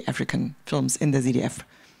African films in the ZDF.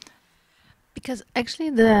 Because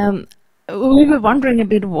actually we were wondering a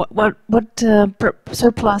bit what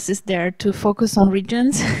surplus is there to focus on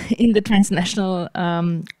regions in the transnational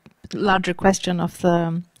larger question of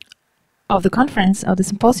the conference, of the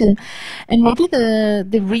symposium, and maybe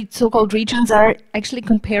the so-called regions are actually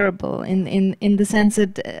comparable in the sense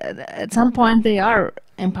that at some point they are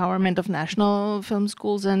empowerment of national film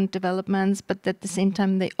schools and developments, but at the same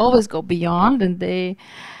time they always go beyond, and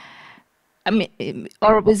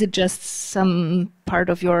or is it just some part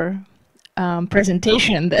of your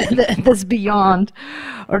presentation that's beyond,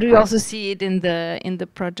 or do you also see it in the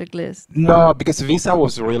project list? No, because Visa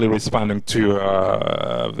was really responding to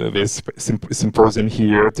this symposium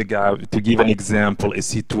here to give an example, a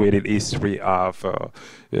situated history of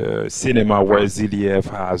cinema where ZDF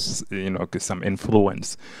has, some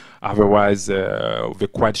influence. Otherwise, the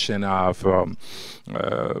question of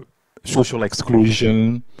social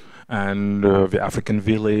exclusion and the African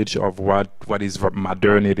village of what is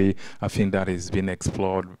modernity, I think that has been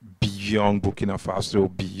explored beyond Burkina Faso,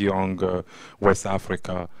 beyond West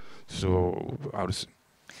Africa. So I was.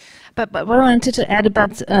 But what I wanted to add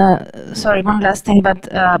about, sorry, one last thing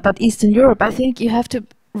about Eastern Europe. I think you have to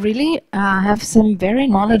really have some very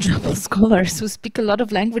knowledgeable scholars who speak a lot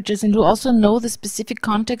of languages and who also know the specific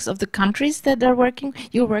context of the countries that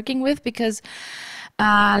you're working with, because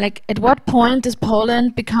like, at what point does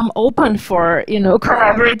Poland become open for,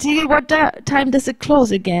 collaborating? What time does it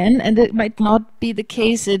close again? And it might not be the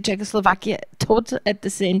case in Czechoslovakia at the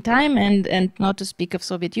same time, and not to speak of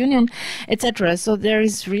Soviet Union, etc. So there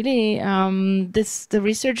is really the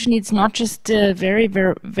research needs not just very,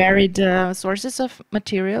 very varied sources of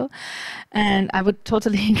material, and I would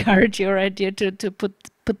totally encourage your idea to put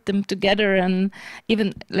them together, and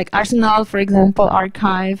even like Arsenal, for example,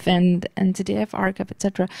 archive and TDF archive,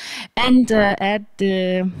 etc., and add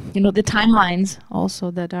the the timelines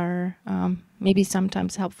also that are maybe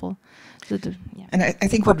sometimes helpful. So yeah. And I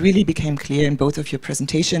think what really became clear in both of your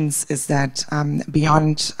presentations is that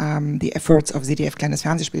beyond the efforts of ZDF Kleines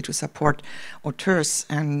Fernsehspiel to support auteurs,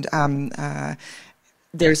 and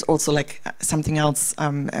there's also like something else,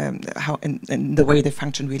 how in the way they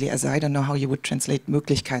function really, as I don't know how you would translate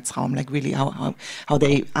Möglichkeitsraum, like really how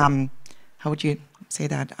they, how would you say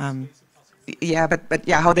that? Yeah, but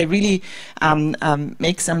yeah, how they really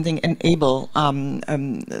make something enable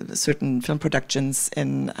certain film productions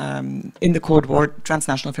in the Cold War,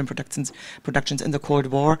 transnational film productions in the Cold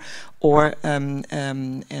War, or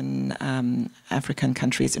in African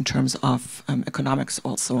countries in terms of economics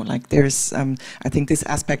also. Like there's, I think this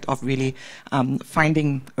aspect of really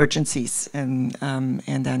finding urgencies and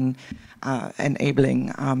then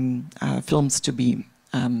enabling films to be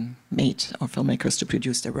made, or filmmakers to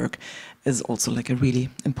produce their work, is also like a really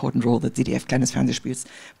important role that ZDF Kleines Fernsehspiels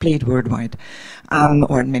played worldwide,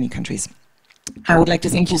 or in many countries. I would like to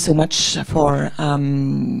thank you so much for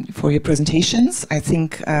your presentations. I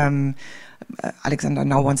think Alexander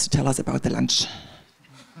now wants to tell us about the lunch.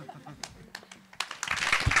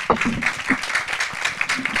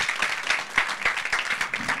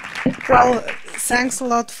 Well, thanks a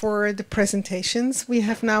lot for the presentations. We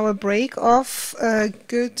have now a break off.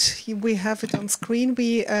 Good, we have it on screen.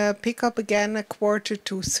 We pick up again at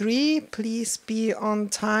 2:45. Please be on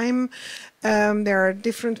time. There are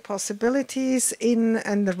different possibilities in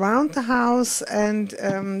and around the house, and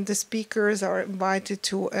the speakers are invited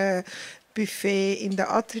to a buffet in the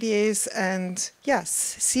ateliers. And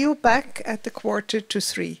yes, see you back at the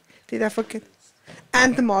 2:45. Did I forget?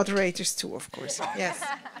 And the moderators too, of course. Yes.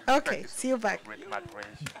 Okay, see you back. Really, my pleasure.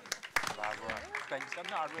 Thanks.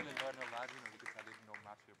 I really learned a lot.